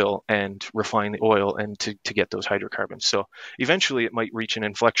extract oil and refine the oil and to get those hydrocarbons. So eventually it might reach an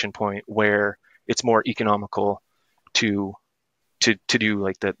inflection point where it's more economical to do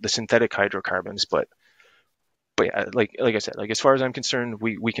like the synthetic hydrocarbons. But yeah, like I said, like as far as I'm concerned,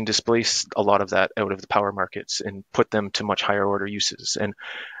 we can displace a lot of that out of the power markets and put them to much higher order uses.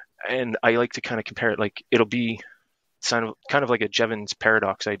 And I like to kind of compare it, like it'll be kind of like a Jevons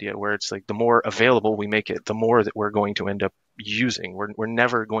paradox idea, where it's like the more available we make it, the more that we're going to end up using. We're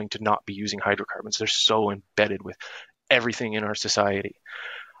never going to not be using hydrocarbons. They're so embedded with everything in our society.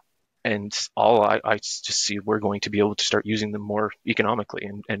 And I just see we're going to be able to start using them more economically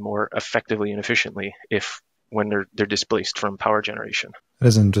and more effectively and efficiently when they're displaced from power generation. That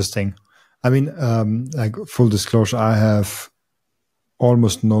is interesting. I mean, like full disclosure, I have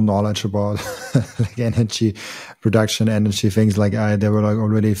almost no knowledge about like energy production, energy things. Like there were like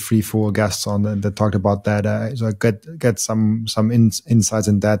already 3-4 guests on that talked about that. So I get some insights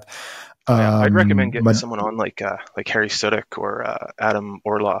in that. I'd recommend getting someone on like Harry Sudik or Adam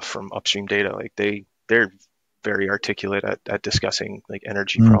Orloff from Upstream Data. Like they're very articulate at discussing like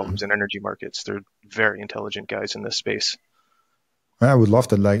energy problems and energy markets. They're very intelligent guys in this space. I would love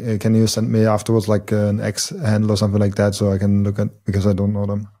that. Like, can you send me afterwards like an X handle or something like that so I can look at, because I don't know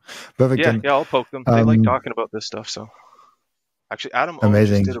them. Perfect. Yeah, I'll poke them. They like talking about this stuff. So actually, Adam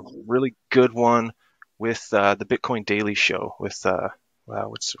just did a really good one with the Bitcoin Daily Show with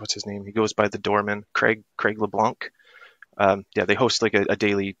what's his name? He goes by the Doorman, Craig LeBlanc. Yeah, they host like a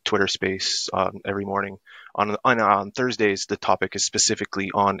daily Twitter space every morning. On Thursdays, the topic is specifically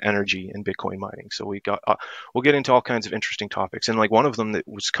on energy and Bitcoin mining. So we'll get into all kinds of interesting topics. And like one of them that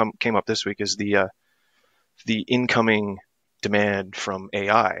came up this week is the the incoming demand from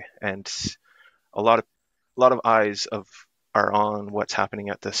AI, and a lot of eyes are on what's happening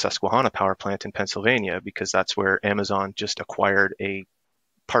at the Susquehanna power plant in Pennsylvania, because that's where Amazon just acquired a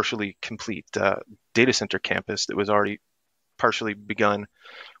partially complete data center campus that was already partially begun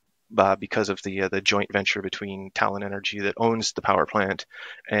because of the joint venture between Talon Energy that owns the power plant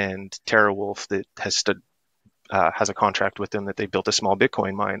and TeraWulf that has a contract with them that they built a small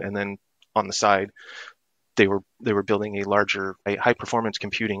Bitcoin mine, and then on the side they were building a high performance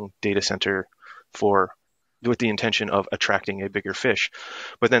computing data center for with the intention of attracting a bigger fish.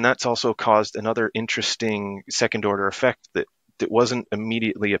 But then that's also caused another interesting second order effect that wasn't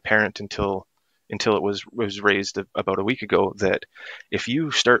immediately apparent until it was raised about a week ago, that if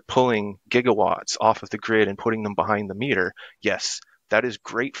you start pulling gigawatts off of the grid and putting them behind the meter, yes, that is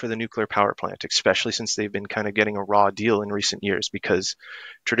great for the nuclear power plant, especially since they've been kind of getting a raw deal in recent years, because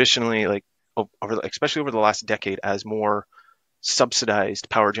traditionally, like especially over the last decade, as more subsidized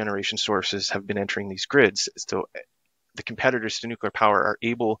power generation sources have been entering these grids, so the competitors to nuclear power are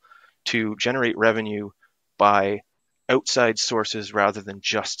able to generate revenue by outside sources rather than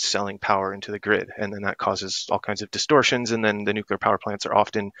just selling power into the grid. And then that causes all kinds of distortions. And then the nuclear power plants are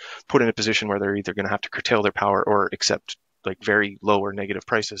often put in a position where they're either going to have to curtail their power or accept like very low or negative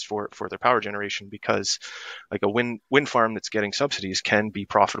prices for their power generation, because like a wind farm that's getting subsidies can be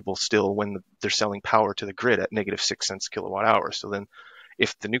profitable still when they're selling power to the grid at -6 cents kilowatt hour. So then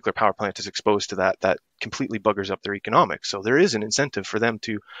if the nuclear power plant is exposed to that, that completely buggers up their economics. So there is an incentive for them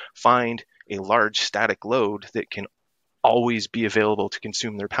to find a large static load that can always be available to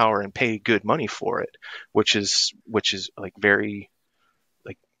consume their power and pay good money for it, which is like very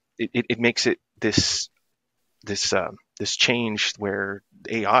like it makes it this change where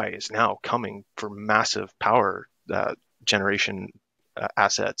AI is now coming for massive power generation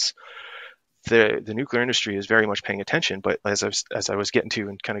assets. The nuclear industry is very much paying attention, but as I was getting to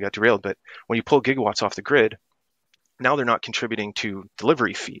and kind of got derailed, but when you pull gigawatts off the grid, now they're not contributing to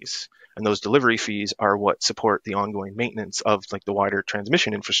delivery fees, and those delivery fees are what support the ongoing maintenance of like the wider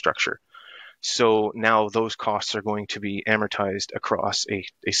transmission infrastructure. So now those costs are going to be amortized across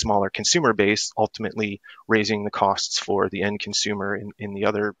a smaller consumer base, ultimately raising the costs for the end consumer in the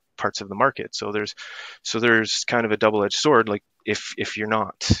other parts of the market. So there's kind of a double-edged sword. Like if you're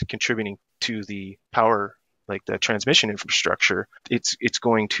not contributing to the power, like the transmission infrastructure, it's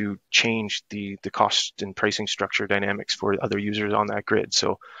going to change the cost and pricing structure dynamics for other users on that grid.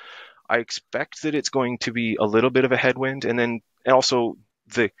 So I expect that it's going to be a little bit of a headwind. And then also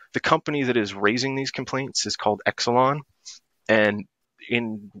the company that is raising these complaints is called Exelon, and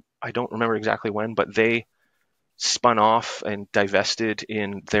I don't remember exactly when, but they spun off and divested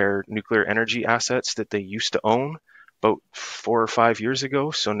in their nuclear energy assets that they used to own about 4 or 5 years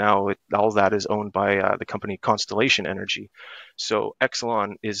ago. So now all that is owned by the company Constellation Energy. So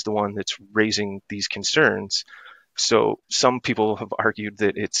Exelon is the one that's raising these concerns. So some people have argued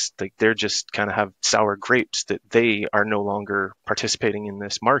that it's like they're just kind of have sour grapes, that they are no longer participating in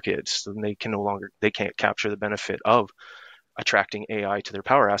this market, so they can't capture the benefit of attracting AI to their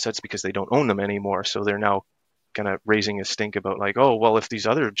power assets because they don't own them anymore. So they're now kind of raising a stink about like, oh well, if these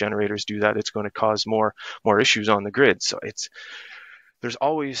other generators do that, it's going to cause more issues on the grid. So there's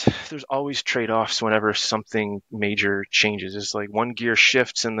always trade-offs whenever something major changes. It's like one gear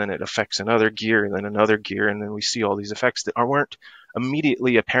shifts and then it affects another gear and then another gear, and then we see all these effects that weren't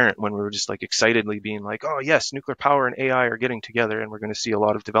immediately apparent when we were just like excitedly being like, oh yes, nuclear power and AI are getting together and we're going to see a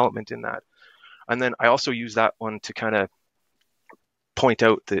lot of development in that. And then I also use that one to kind of point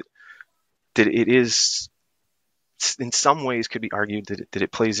out that it is, in some ways, could be argued that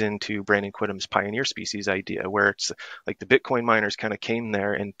it plays into Brandon Quittem's pioneer species idea, where it's like the Bitcoin miners kind of came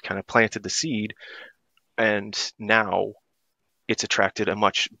there and kind of planted the seed, and now it's attracted a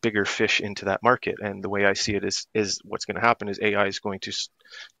much bigger fish into that market. And the way I see it is what's going to happen is AI is going to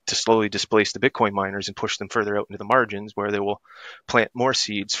slowly displace the Bitcoin miners and push them further out into the margins, where they will plant more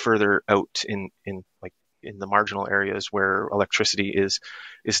seeds further out in the marginal areas where electricity is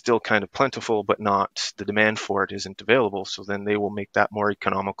still kind of plentiful, but not, the demand for it isn't available. So then they will make that more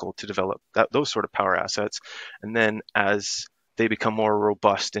economical to develop those sort of power assets. And then as they become more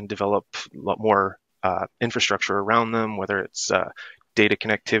robust and develop a lot more infrastructure around them, whether it's data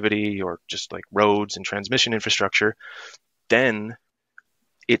connectivity or just like roads and transmission infrastructure, then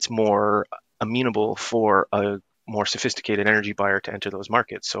it's more amenable for a more sophisticated energy buyer to enter those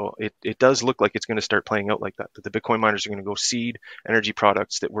markets. So it does look like it's going to start playing out like that the Bitcoin miners are going to go seed energy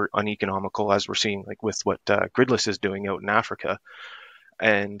products that were uneconomical, as we're seeing like with what Gridless is doing out in Africa.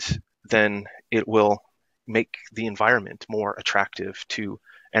 And then it will make the environment more attractive to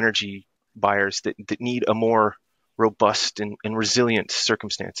energy buyers that need a more robust and resilient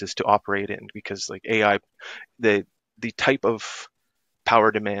circumstances to operate in, because like AI, the type of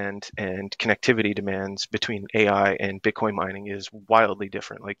power demand and connectivity demands between AI and Bitcoin mining is wildly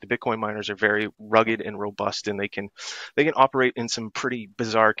different. Like the Bitcoin miners are very rugged and robust, and they can operate in some pretty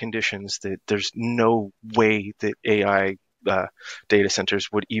bizarre conditions that there's no way that AI data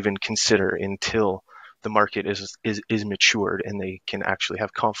centers would even consider until the market is matured and they can actually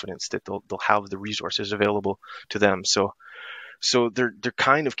have confidence that they'll have the resources available to them. So they're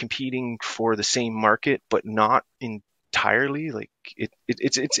kind of competing for the same market, but not entirely. Like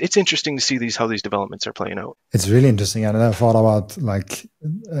it's interesting to see how these developments are playing out. It's really interesting. I never thought about like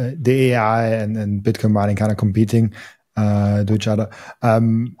the AI and Bitcoin mining kind of competing to each other.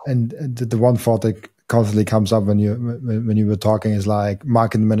 And the one thought that constantly comes up when you were talking is like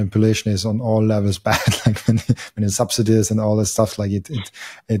market manipulation is on all levels bad. Like when it's subsidies and all this stuff, like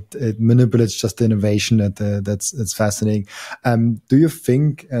it manipulates just the innovation. That's fascinating. Do you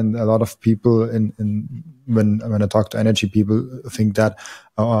think, and a lot of people when I talk to energy people think that,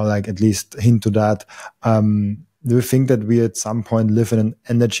 or like at least hint to that, do you think that we at some point live in an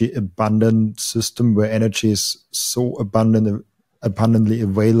energy abundant system where energy is so abundantly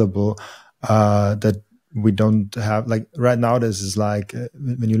available that we don't have, like right now this is like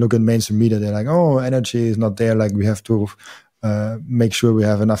when you look at mainstream media, they're like, oh, energy is not there, like we have to make sure we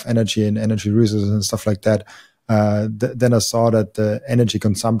have enough energy and energy resources and stuff like that. Then I saw that the energy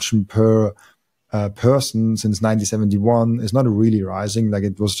consumption per person since 1971 is not really rising. Like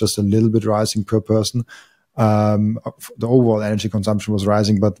it was just a little bit rising per person. The overall energy consumption was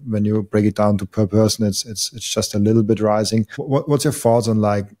rising, but when you break it down to per person, it's just a little bit rising. What's your thoughts on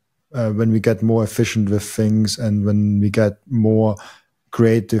like when we get more efficient with things and when we get more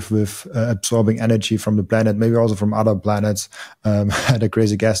creative with absorbing energy from the planet, maybe also from other planets? I had a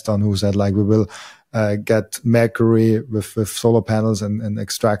crazy guest on who said like we will get Mercury with solar panels and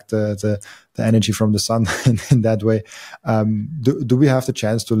extract the energy from the sun in that way. Do we have the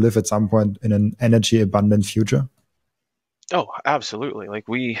chance to live at some point in an energy abundant future? Oh, absolutely. Like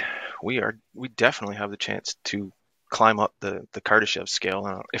we definitely have the chance to climb up the Kardashev scale.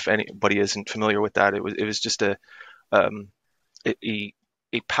 I don't know if anybody isn't familiar with that. It was just um, a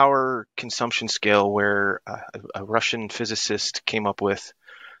a power consumption scale where a Russian physicist came up with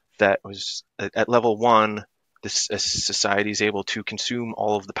that was at level one. This society is able to consume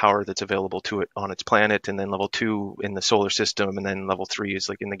all of the power that's available to it on its planet, and then level two in the solar system, and then level three is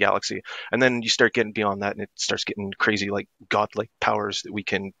like in the galaxy. And then you start getting beyond that, and it starts getting crazy, like godlike powers that we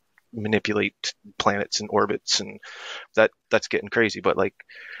can manipulate planets and orbits, and that's getting crazy. But like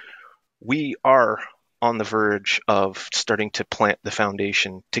we are on the verge of starting to plant the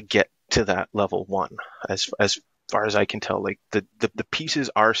foundation to get to that level one, as far as I can tell. Like the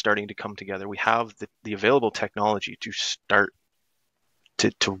pieces are starting to come together. We have the available technology to start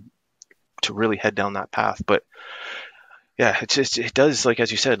to really head down that path. But yeah, it does, like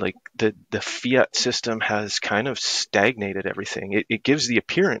as you said, like the fiat system has kind of stagnated everything. It gives the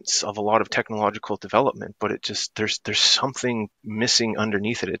appearance of a lot of technological development, but it just there's something missing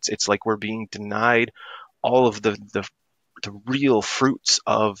underneath it. It's like we're being denied all of the real fruits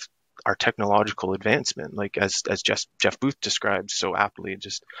of our technological advancement. Like as Jeff Booth described so aptly,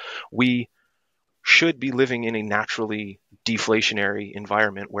 just we should be living in a naturally deflationary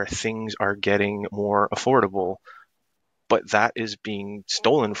environment where things are getting more affordable, but that is being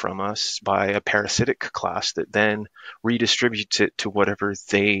stolen from us by a parasitic class that then redistributes it to whatever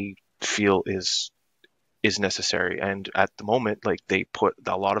they feel is necessary. And at the moment, like they put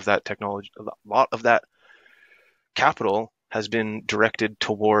a lot of that technology, a lot of that capital has been directed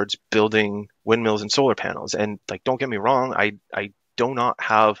towards building windmills and solar panels. And like, don't get me wrong, I do not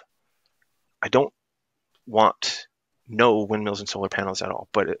have, I don't want no windmills and solar panels at all.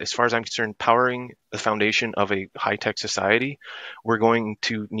 But as far as I'm concerned, powering the foundation of a high-tech society, we're going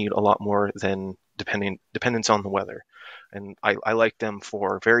to need a lot more than dependence on the weather. And I like them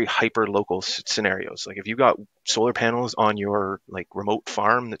for very hyper local scenarios. Like if you got solar panels on your like remote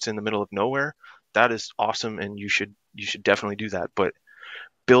farm that's in the middle of nowhere, that is awesome, and you should definitely do that. But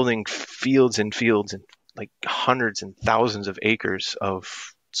building fields and fields and like hundreds and thousands of acres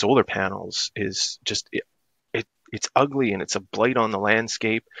of solar panels is just it's ugly, and it's a blight on the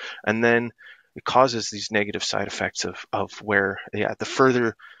landscape. And then it causes these negative side effects of where, yeah, the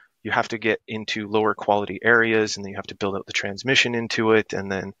further you have to get into lower quality areas, and then you have to build out the transmission into it.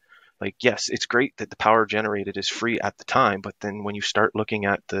 And then like, yes, it's great that the power generated is free at the time, but then when you start looking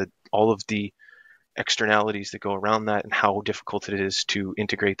at all of the externalities that go around that and how difficult it is to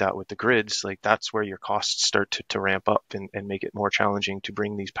integrate that with the grids, like that's where your costs start to ramp up and make it more challenging to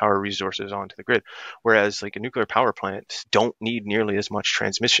bring these power resources onto the grid. Whereas like a nuclear power plant don't need nearly as much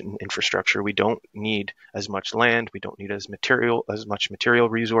transmission infrastructure. We don't need as much land. We don't need as much material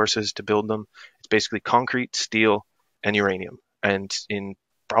resources to build them. It's basically concrete, steel, and uranium. And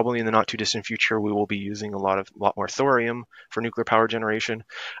probably in the not too distant future, we will be using a lot more thorium for nuclear power generation.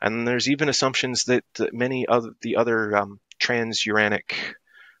 And there's even assumptions that many of the other transuranic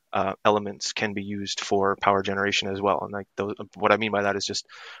elements can be used for power generation as well. And like what I mean by that is just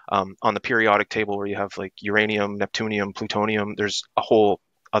on the periodic table where you have like uranium, neptunium, plutonium, there's a whole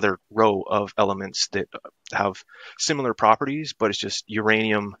other row of elements that have similar properties, but it's just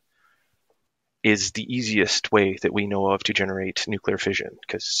uranium is the easiest way that we know of to generate nuclear fission,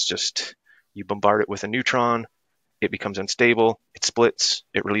 because it's just you bombard it with a neutron, it becomes unstable, it splits,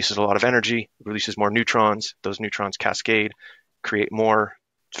 it releases a lot of energy, it releases more neutrons, those neutrons cascade, create more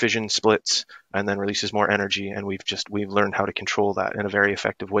fission splits, and then releases more energy. And we've learned how to control that in a very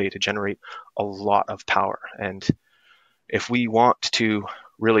effective way to generate a lot of power. And if we want to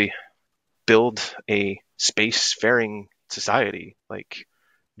really build a spacefaring society, like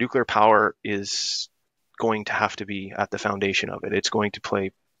nuclear power is going to have to be at the foundation of it. It's going to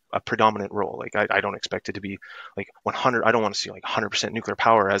play a predominant role. Like I don't expect it to be like 100. I don't want to see like 100% nuclear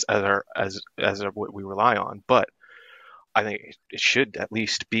power as what we rely on, but I think it should at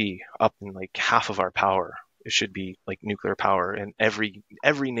least be up in like half of our power. It should be like nuclear power, and every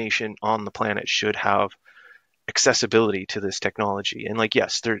nation on the planet should have accessibility to this technology. And like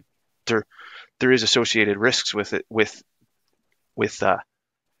yes, there is associated risks with it with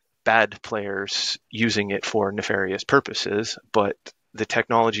bad players using it for nefarious purposes, but the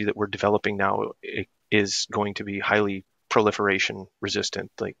technology that we're developing now is going to be highly proliferation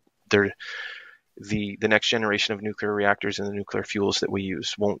resistant. Like the next generation of nuclear reactors and the nuclear fuels that we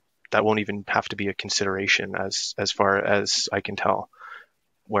use won't even have to be a consideration as far as I can tell.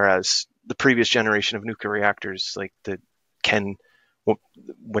 Whereas the previous generation of nuclear reactors, like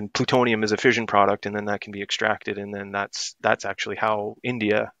when plutonium is a fission product and then that can be extracted, and then that's actually how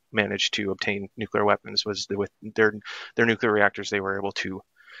India managed to obtain nuclear weapons, was with their nuclear reactors. They were able to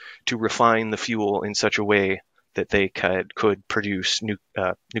refine the fuel in such a way that they could produce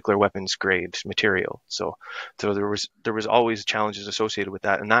nuclear weapons grade material. So there was always challenges associated with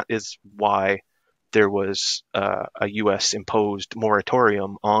that, and that is why there was a U.S. imposed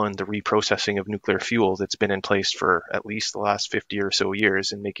moratorium on the reprocessing of nuclear fuel that's been in place for at least the last 50 or so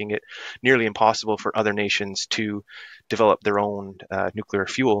years, and making it nearly impossible for other nations to develop their own nuclear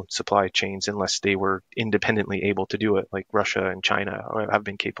fuel supply chains unless they were independently able to do it, like Russia and China have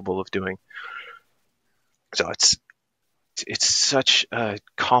been capable of doing. So it's such a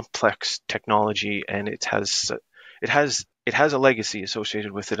complex technology, and it has a legacy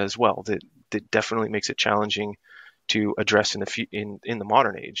associated with it as well that definitely makes it challenging to address in the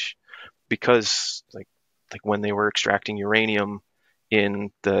modern age, because like when they were extracting uranium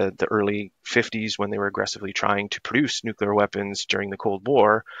in the early 50s, when they were aggressively trying to produce nuclear weapons during the Cold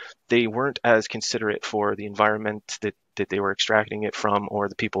War, they weren't as considerate for the environment that they were extracting it from, or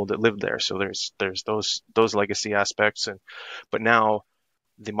the people that lived there. So there's those legacy aspects, but now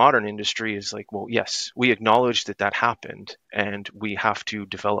the modern industry is like, well, yes, we acknowledge that happened, and we have to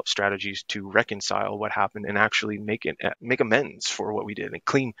develop strategies to reconcile what happened and actually make amends for what we did, and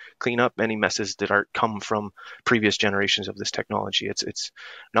clean up any messes that are come from previous generations of this technology. It's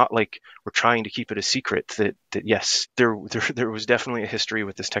not like we're trying to keep it a secret that yes, there was definitely a history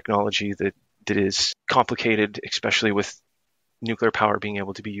with this technology that is complicated, especially with nuclear power being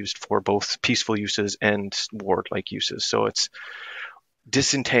able to be used for both peaceful uses and war-like uses. So it's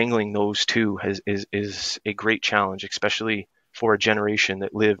disentangling those two is a great challenge, especially for a generation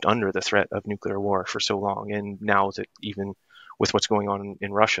that lived under the threat of nuclear war for so long. And now that even with what's going on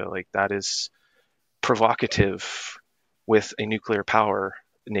in Russia, like that is provocative with a nuclear power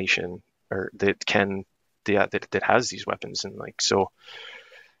nation, or that has these weapons. And like, so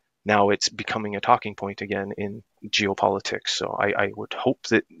now it's becoming a talking point again in geopolitics. So I would hope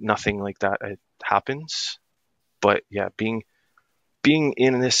that nothing like that happens. But yeah, being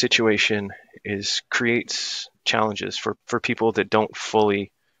in this situation creates challenges for people that don't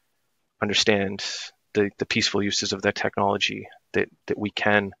fully understand the peaceful uses of that technology, that we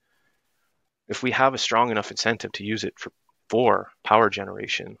can, if we have a strong enough incentive to use it for power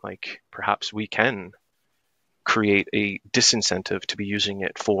generation, like perhaps we can create a disincentive to be using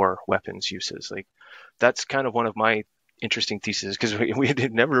it for weapons uses. Like that's kind of one of my interesting thesis, because we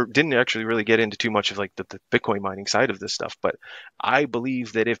didn't actually really get into too much of like the Bitcoin mining side of this stuff. But I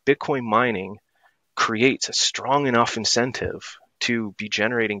believe that if Bitcoin mining creates a strong enough incentive to be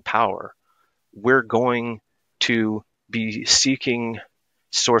generating power, we're going to be seeking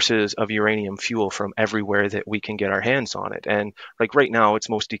sources of uranium fuel from everywhere that we can get our hands on it. And like right now, it's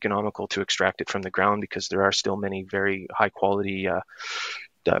most economical to extract it from the ground because there are still many very high quality,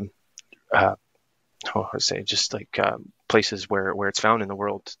 um, uh, how I say, just like places where it's found in the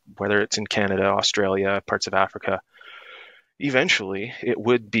world, whether it's in Canada, Australia, parts of Africa. Eventually, it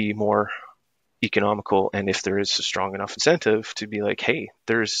would be more economical, and if there is a strong enough incentive to be like, hey,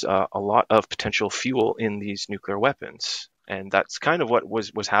 there's a lot of potential fuel in these nuclear weapons. And that's kind of what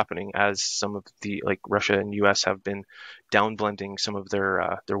was happening as some of the, like, Russia and US have been downblending some of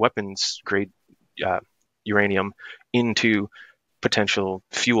their weapons grade uranium into potential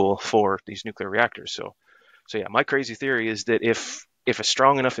fuel for these nuclear reactors. So yeah, my crazy theory is that if a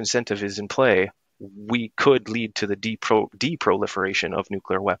strong enough incentive is in play, we could lead to the deproliferation of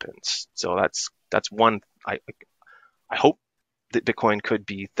nuclear weapons. So that's one. I hope that Bitcoin could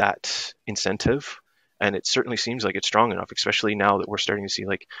be that incentive, and it certainly seems like it's strong enough, especially now that we're starting to see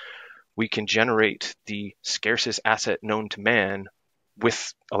like we can generate the scarcest asset known to man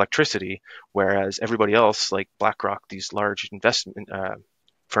with electricity, whereas everybody else, like BlackRock, these large investment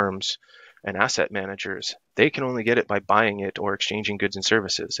firms and asset managers, they can only get it by buying it or exchanging goods and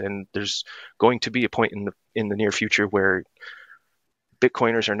services. And there's going to be a point in the near future where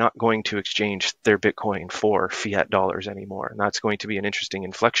Bitcoiners are not going to exchange their Bitcoin for fiat dollars anymore, and that's going to be an interesting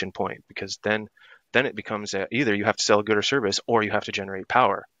inflection point, because then it becomes either you have to sell a good or service, or you have to generate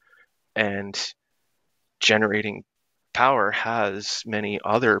power. And generating power has many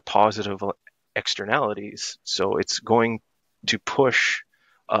other positive externalities. So it's going to push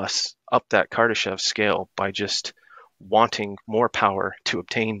us up that Kardashev scale by just wanting more power to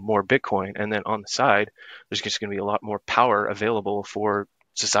obtain more Bitcoin. And then on the side, there's just going to be a lot more power available for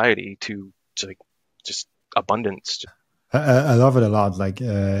society to like, just abundance. I love it a lot. Like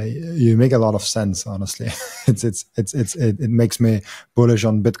you make a lot of sense. Honestly, it makes me bullish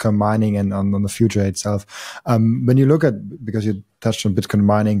on Bitcoin mining and on the future itself. When you look at, because you touched on Bitcoin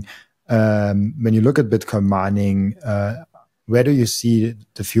mining, when you look at Bitcoin mining, where do you see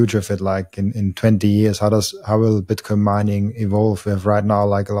the future of it? Like in 20 years, how will Bitcoin mining evolve? We have right now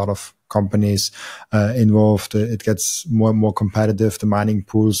like a lot of companies involved. It gets more and more competitive. The mining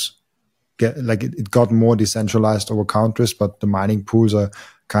pools it got more decentralized over countries, but the mining pools are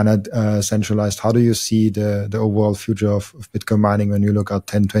kind of centralized. How do you see the overall future of Bitcoin mining when you look at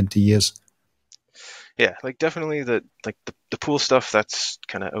 10, 20 years? Yeah, like definitely the pool stuff, that's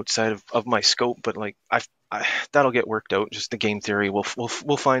kind of outside of my scope, but like that'll get worked out. Just the game theory, we'll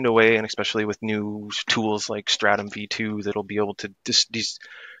find a way, and especially with new tools like Stratum V2 that'll be able to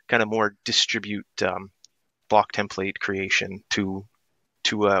kind of more distribute block template creation to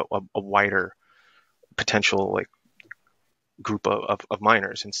a wider potential like group of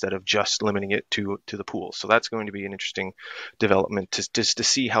miners, instead of just limiting it to the pool. So that's going to be an interesting development to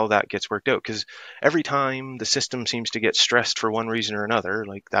see how that gets worked out, because every time the system seems to get stressed for one reason or another,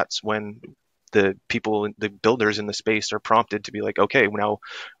 like that's when the builders in the space are prompted to be like, okay,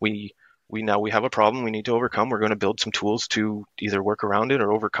 now we have a problem we need to overcome. We're going to build some tools to either work around it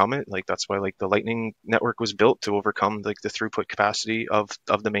or overcome it. Like that's why like the Lightning Network was built, to overcome like the throughput capacity of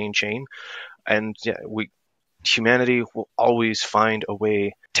the main chain. And yeah, humanity will always find a way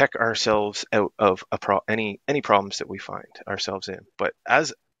to tech ourselves out of any problems that we find ourselves in. But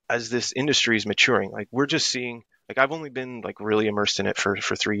as this industry is maturing, like we're just seeing, like I've only been like really immersed in it for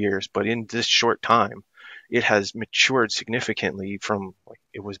 3 years, but in this short time, it has matured significantly from like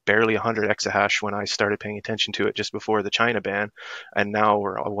it was barely 100 exahash when I started paying attention to it just before the China ban, and now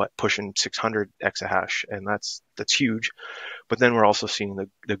we're pushing 600 exahash, and that's huge. But then we're also seeing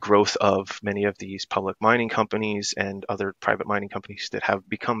the growth of many of these public mining companies and other private mining companies that have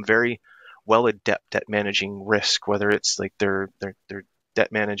become very well adept at managing risk, whether it's like their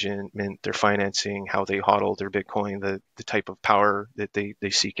debt management, their financing, how they hodl their Bitcoin, the type of power that they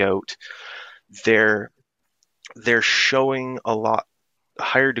seek out. They're showing a lot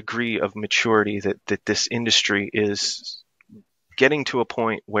higher degree of maturity, that this industry is getting to a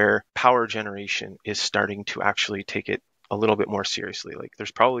point where power generation is starting to actually take it a little bit more seriously. Like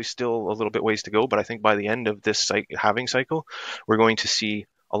there's probably still a little bit ways to go, but I think by the end of this halving cycle, we're going to see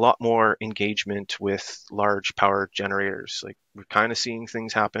a lot more engagement with large power generators. Like we're kind of seeing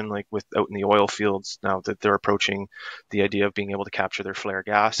things happen like out in the oil fields now, that they're approaching the idea of being able to capture their flare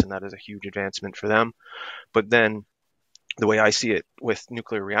gas, and that is a huge advancement for them. But then the way I see it with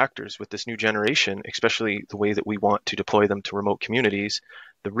nuclear reactors, with this new generation, especially the way that we want to deploy them to remote communities,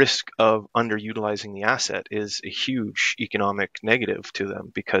 the risk of underutilizing the asset is a huge economic negative to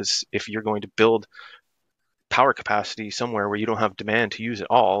them, because if you're going to build power capacity somewhere where you don't have demand to use it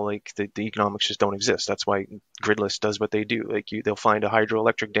all, like the economics just don't exist. That's why Gridless does what they do. Like they'll find a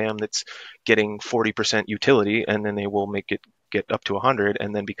hydroelectric dam that's getting 40% utility, and then they will make it get up to 100,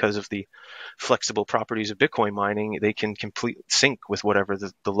 and then because of the flexible properties of Bitcoin mining, they can complete sync with whatever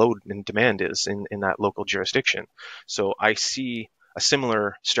the load and demand is in that local jurisdiction. So I see a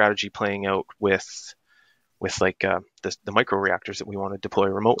similar strategy playing out with like the micro reactors that we want to deploy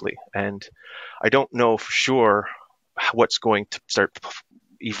remotely. And I don't know for sure what's going to start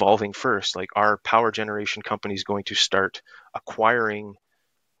evolving first. Like, are power generation companies going to start acquiring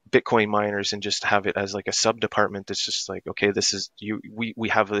Bitcoin miners and just have it as like a sub department that's just like, okay, this is you. We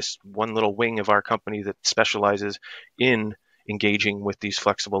have this one little wing of our company that specializes in engaging with these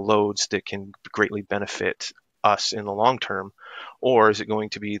flexible loads that can greatly benefit us in the long term? Or is it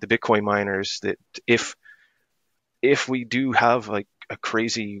going to be the Bitcoin miners that if we do have like a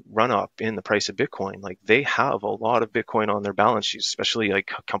crazy run up in the price of Bitcoin, like they have a lot of Bitcoin on their balance sheets, especially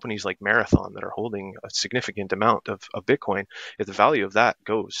like companies like Marathon that are holding a significant amount of Bitcoin. If the value of that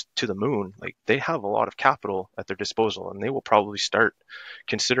goes to the moon, like they have a lot of capital at their disposal, and they will probably start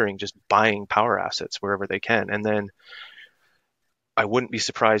considering just buying power assets wherever they can. And then I wouldn't be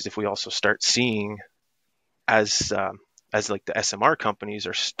surprised if we also start seeing as like the SMR companies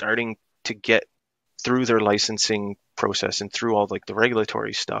are starting to get through their licensing process and through all like the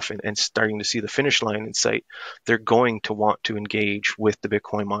regulatory stuff, and starting to see the finish line in sight, they're going to want to engage with the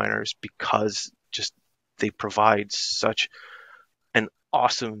Bitcoin miners, because just they provide such an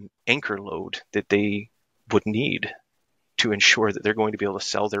awesome anchor load that they would need to ensure that they're going to be able to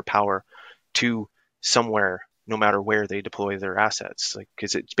sell their power to somewhere, no matter where they deploy their assets. Like,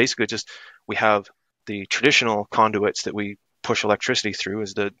 because it's basically just, we have the traditional conduits that we push electricity through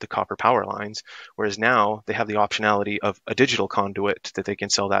as the copper power lines, whereas now they have the optionality of a digital conduit that they can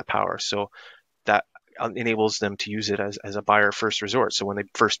sell that power. So that enables them to use it as a buyer first resort. So when they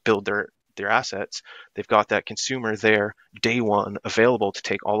first build their assets, they've got that consumer there day one available to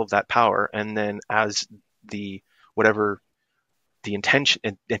take all of that power, and then as the whatever the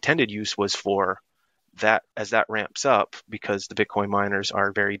intended use was for that, as that ramps up, because the Bitcoin miners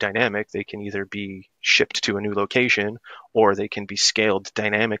are very dynamic, they can either be shipped to a new location, or they can be scaled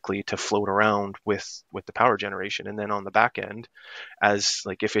dynamically to float around with the power generation. And then on the back end, as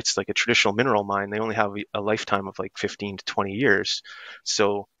like if it's like a traditional mineral mine, they only have a lifetime of like 15 to 20 years.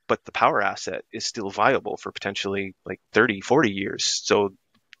 So, but the power asset is still viable for potentially like 30, 40 years. So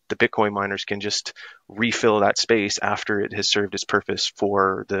the Bitcoin miners can just refill that space after it has served its purpose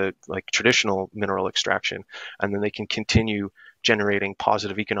for the like traditional mineral extraction, and then they can continue generating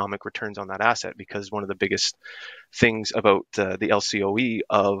positive economic returns on that asset. Because one of the biggest things about the LCOE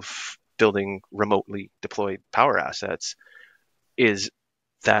of building remotely deployed power assets is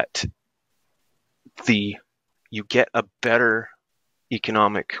that you get a better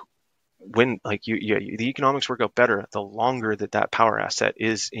economic when like the economics work out better the longer that power asset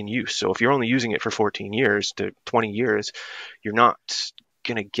is in use. So if you're only using it for 14 years to 20 years, you're not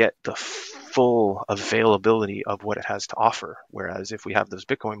going to get the full availability of what it has to offer. Whereas if we have those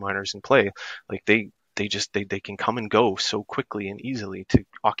Bitcoin miners in play, like they can come and go so quickly and easily to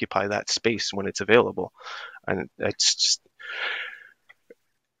occupy that space when it's available. And it's just,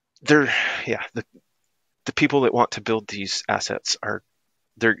 the people that want to build these assets are,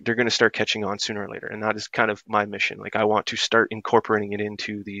 they're going to start catching on sooner or later. And that is kind of my mission. Like, I want to start incorporating it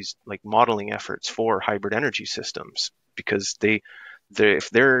into these like modeling efforts for hybrid energy systems, because if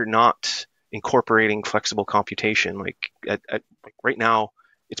they're not incorporating flexible computation, like like right now,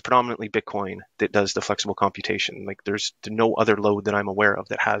 it's predominantly Bitcoin that does the flexible computation. Like there's no other load that I'm aware of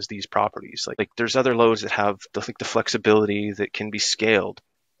that has these properties. Like there's other loads that have the flexibility that can be scaled,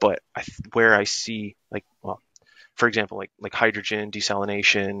 but where I see like, well, for example, like hydrogen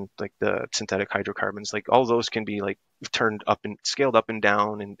desalination, like the synthetic hydrocarbons, like all those can be like turned up and scaled up and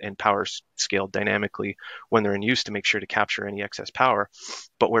down, and power scaled dynamically when they're in use to make sure to capture any excess power.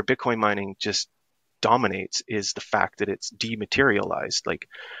 But where Bitcoin mining just dominates is the fact that it's dematerialized. Like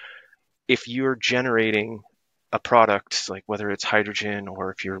if you're generating a product, like whether it's hydrogen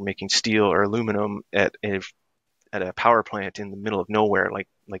or if you're making steel or aluminum at a power plant in the middle of nowhere, like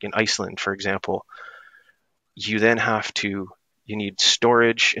in Iceland, for example, you then you need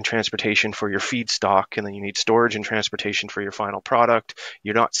storage and transportation for your feedstock, and then you need storage and transportation for your final product.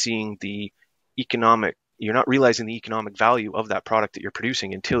 You're not realizing the economic value of that product that you're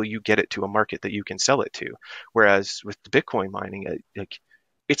producing until you get it to a market that you can sell it to. Whereas with the Bitcoin mining, like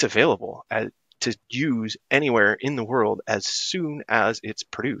it's available to use anywhere in the world as soon as it's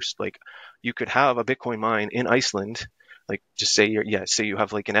produced. Like you could have a Bitcoin mine in Iceland, like just say say you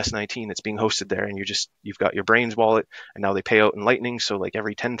have like an S19 that's being hosted there, and you've got your Brains wallet, and now they pay out in Lightning, so like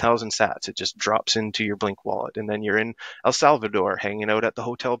every 10,000 sats it just drops into your Blink wallet, and then you're in El Salvador hanging out at the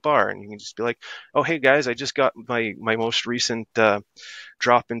hotel bar, and you can just be like, oh hey guys, I just got my most recent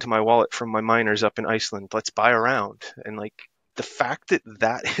drop into my wallet from my miners up in Iceland, let's buy a round. And like the fact that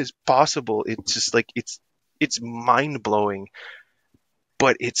that is possible, it's just like it's mind blowing,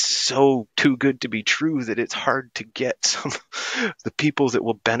 but it's so too good to be true that it's hard to get some the people that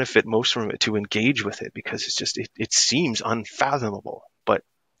will benefit most from it to engage with it, because it's just it seems unfathomable, but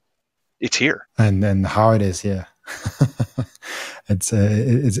it's here. And how it is here. It's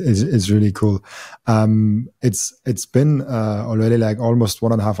really cool. It's been already like almost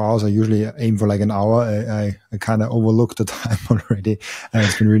 1.5 hours. I usually aim for like an hour. I kind of overlooked the time already.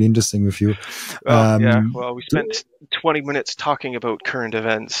 It's been really interesting with you. Well, we spent 20 minutes talking about current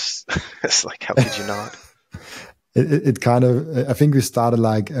events. It's like, how could you not? It kind of, I think we started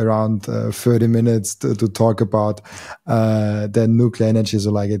like around 30 minutes to talk about the nuclear energy.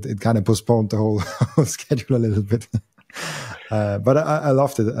 So like it kind of postponed the whole schedule a little bit. But I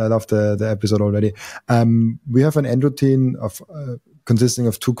loved it. I loved the episode already. We have an end routine of consisting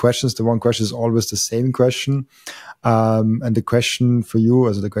of 2 questions. The one question is always the same question. And the question for you,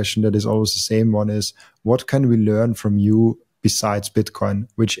 also the question that is always the same one, is what can we learn from you besides Bitcoin,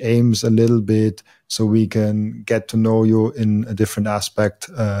 which aims a little bit so we can get to know you in a different aspect,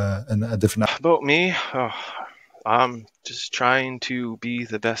 About me, I'm just trying to be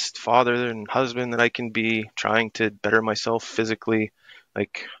the best father and husband that I can be, trying to better myself physically,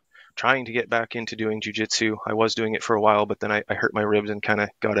 like trying to get back into doing jiu-jitsu. I was doing it for a while, but then I hurt my ribs and kind of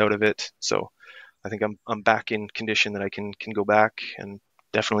got out of it. So I think I'm back in condition that I can go back, and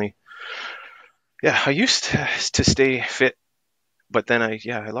definitely, I used to stay fit, but then I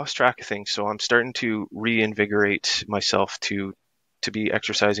lost track of things. So I'm starting to reinvigorate myself to be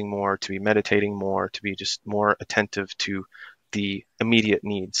exercising more, to be meditating more, to be just more attentive to the immediate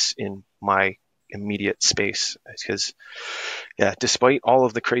needs in my immediate space. Because despite all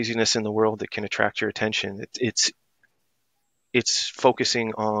of the craziness in the world that can attract your attention, it's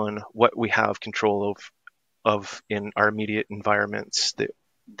focusing on what we have control of in our immediate environments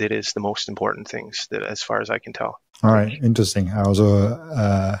that is the most important things, that as far as I can tell. All right, interesting. I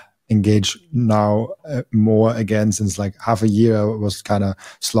also engage now more again, since like half a year I was kind of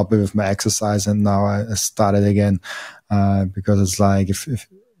sloppy with my exercise, and now I started again because it's like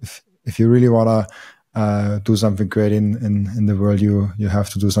if you really want to do something great in the world, you have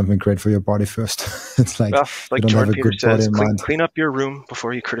to do something great for your body first. It's like, like Jordan Peter says, clean up your room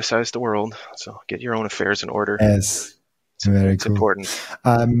before you criticize the world. So get your own affairs in order. Yes, very cool. Important.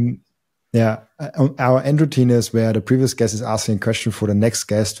 Our end routine is where the previous guest is asking a question for the next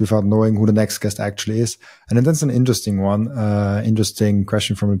guest without knowing who the next guest actually is. And then that's an interesting one, interesting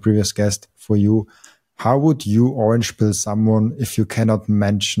question from a previous guest for you. How would you orange pill someone if you cannot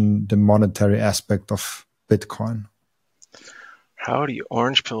mention the monetary aspect of Bitcoin? How do you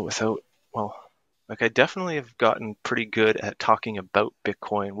orange pill without, I definitely have gotten pretty good at talking about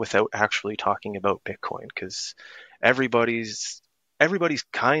Bitcoin without actually talking about Bitcoin, because everybody's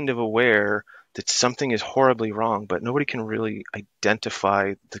kind of aware that something is horribly wrong, but nobody can really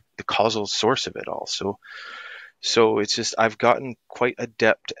identify the causal source of it all. So it's just, I've gotten quite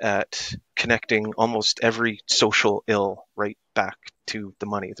adept at connecting almost every social ill right back to the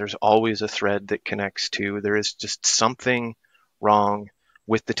money. There's always a thread that connects to, there is just something wrong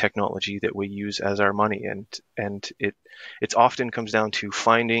with the technology that we use as our money. And it often comes down to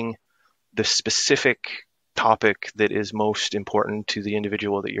finding the specific topic that is most important to the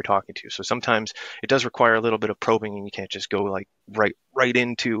individual that you're talking to. So sometimes it does require a little bit of probing, and you can't just go like right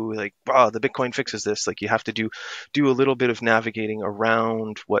into like, the Bitcoin fixes this. Like you have to do a little bit of navigating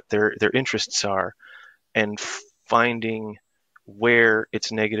around what their interests are, and finding where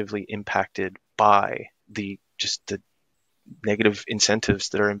it's negatively impacted by the negative incentives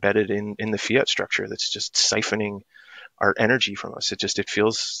that are embedded in the fiat structure that's just siphoning our energy from us. It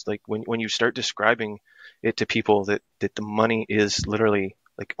feels like when you start describing it to people that the money is literally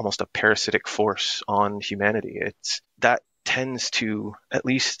like almost a parasitic force on humanity, that tends to at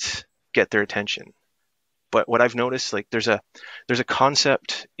least get their attention. But what I've noticed, like there's a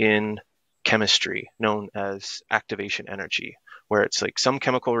concept in chemistry known as activation energy, where it's like some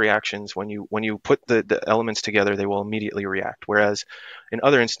chemical reactions, when you put the elements together, they will immediately react. Whereas in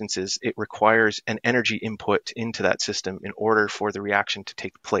other instances, it requires an energy input into that system in order for the reaction to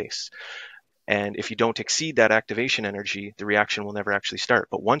take place. And if you don't exceed that activation energy, the reaction will never actually start.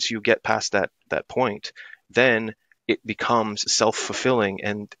 But once you get past that point, then it becomes self-fulfilling,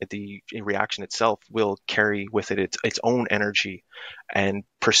 and the reaction itself will carry with it its own energy and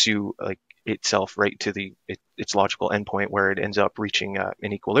pursue like itself right to its logical endpoint, where it ends up reaching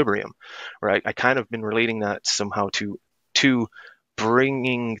an equilibrium. Right? I kind of been relating that somehow to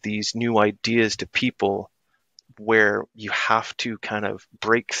bringing these new ideas to people, where you have to kind of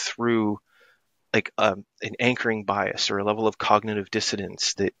break through like an anchoring bias or a level of cognitive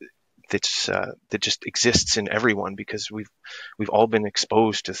dissonance that just exists in everyone, because we've all been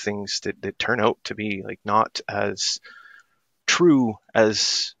exposed to things that turn out to be like not as true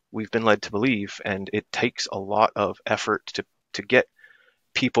as we've been led to believe. And it takes a lot of effort to get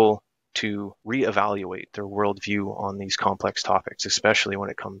people to reevaluate their worldview on these complex topics, especially when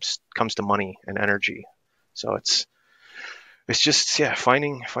it comes to money and energy. So it's just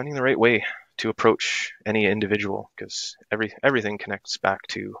finding the right way to approach any individual, because everything connects back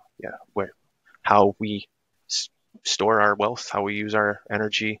to how we store our wealth, how we use our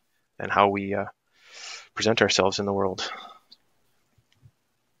energy, and how we present ourselves in the world.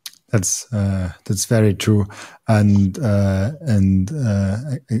 That's very true, and a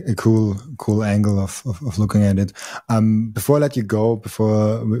cool angle of looking at it. Before I let you go,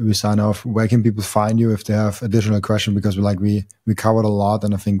 before we sign off, where can people find you if they have additional questions? Because we covered a lot,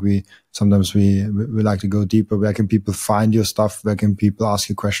 and I think we like to go deeper. Where can people find your stuff? Where can people ask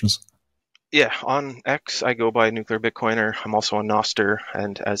you questions? Yeah, on X, I go by Nuclear Bitcoiner. I'm also on Noster,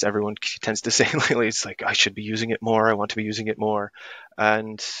 and as everyone tends to say lately, it's like I should be using it more. I want to be using it more,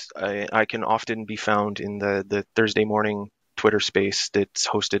 and I can often be found in the Thursday morning Twitter space that's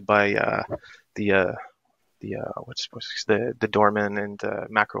hosted by the Doorman and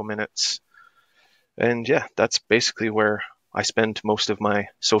Macro Minutes, and yeah, that's basically where I spend most of my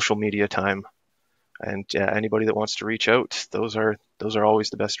social media time. And yeah, anybody that wants to reach out, those are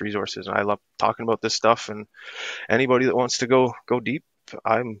always the best resources. And I love talking about this stuff. And anybody that wants to go deep,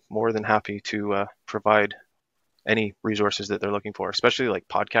 I'm more than happy to provide any resources that they're looking for, especially like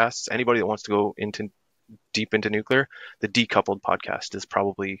podcasts. Anybody that wants to go deep into nuclear, the Decoupled podcast is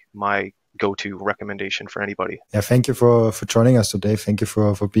probably my go-to recommendation for anybody. Yeah, thank you for joining us today. Thank you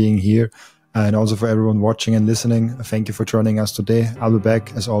for being here. And also for everyone watching and listening, thank you for joining us today. I'll be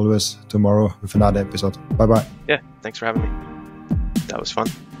back, as always, tomorrow with another episode. Bye-bye. Yeah, thanks for having me. That was fun.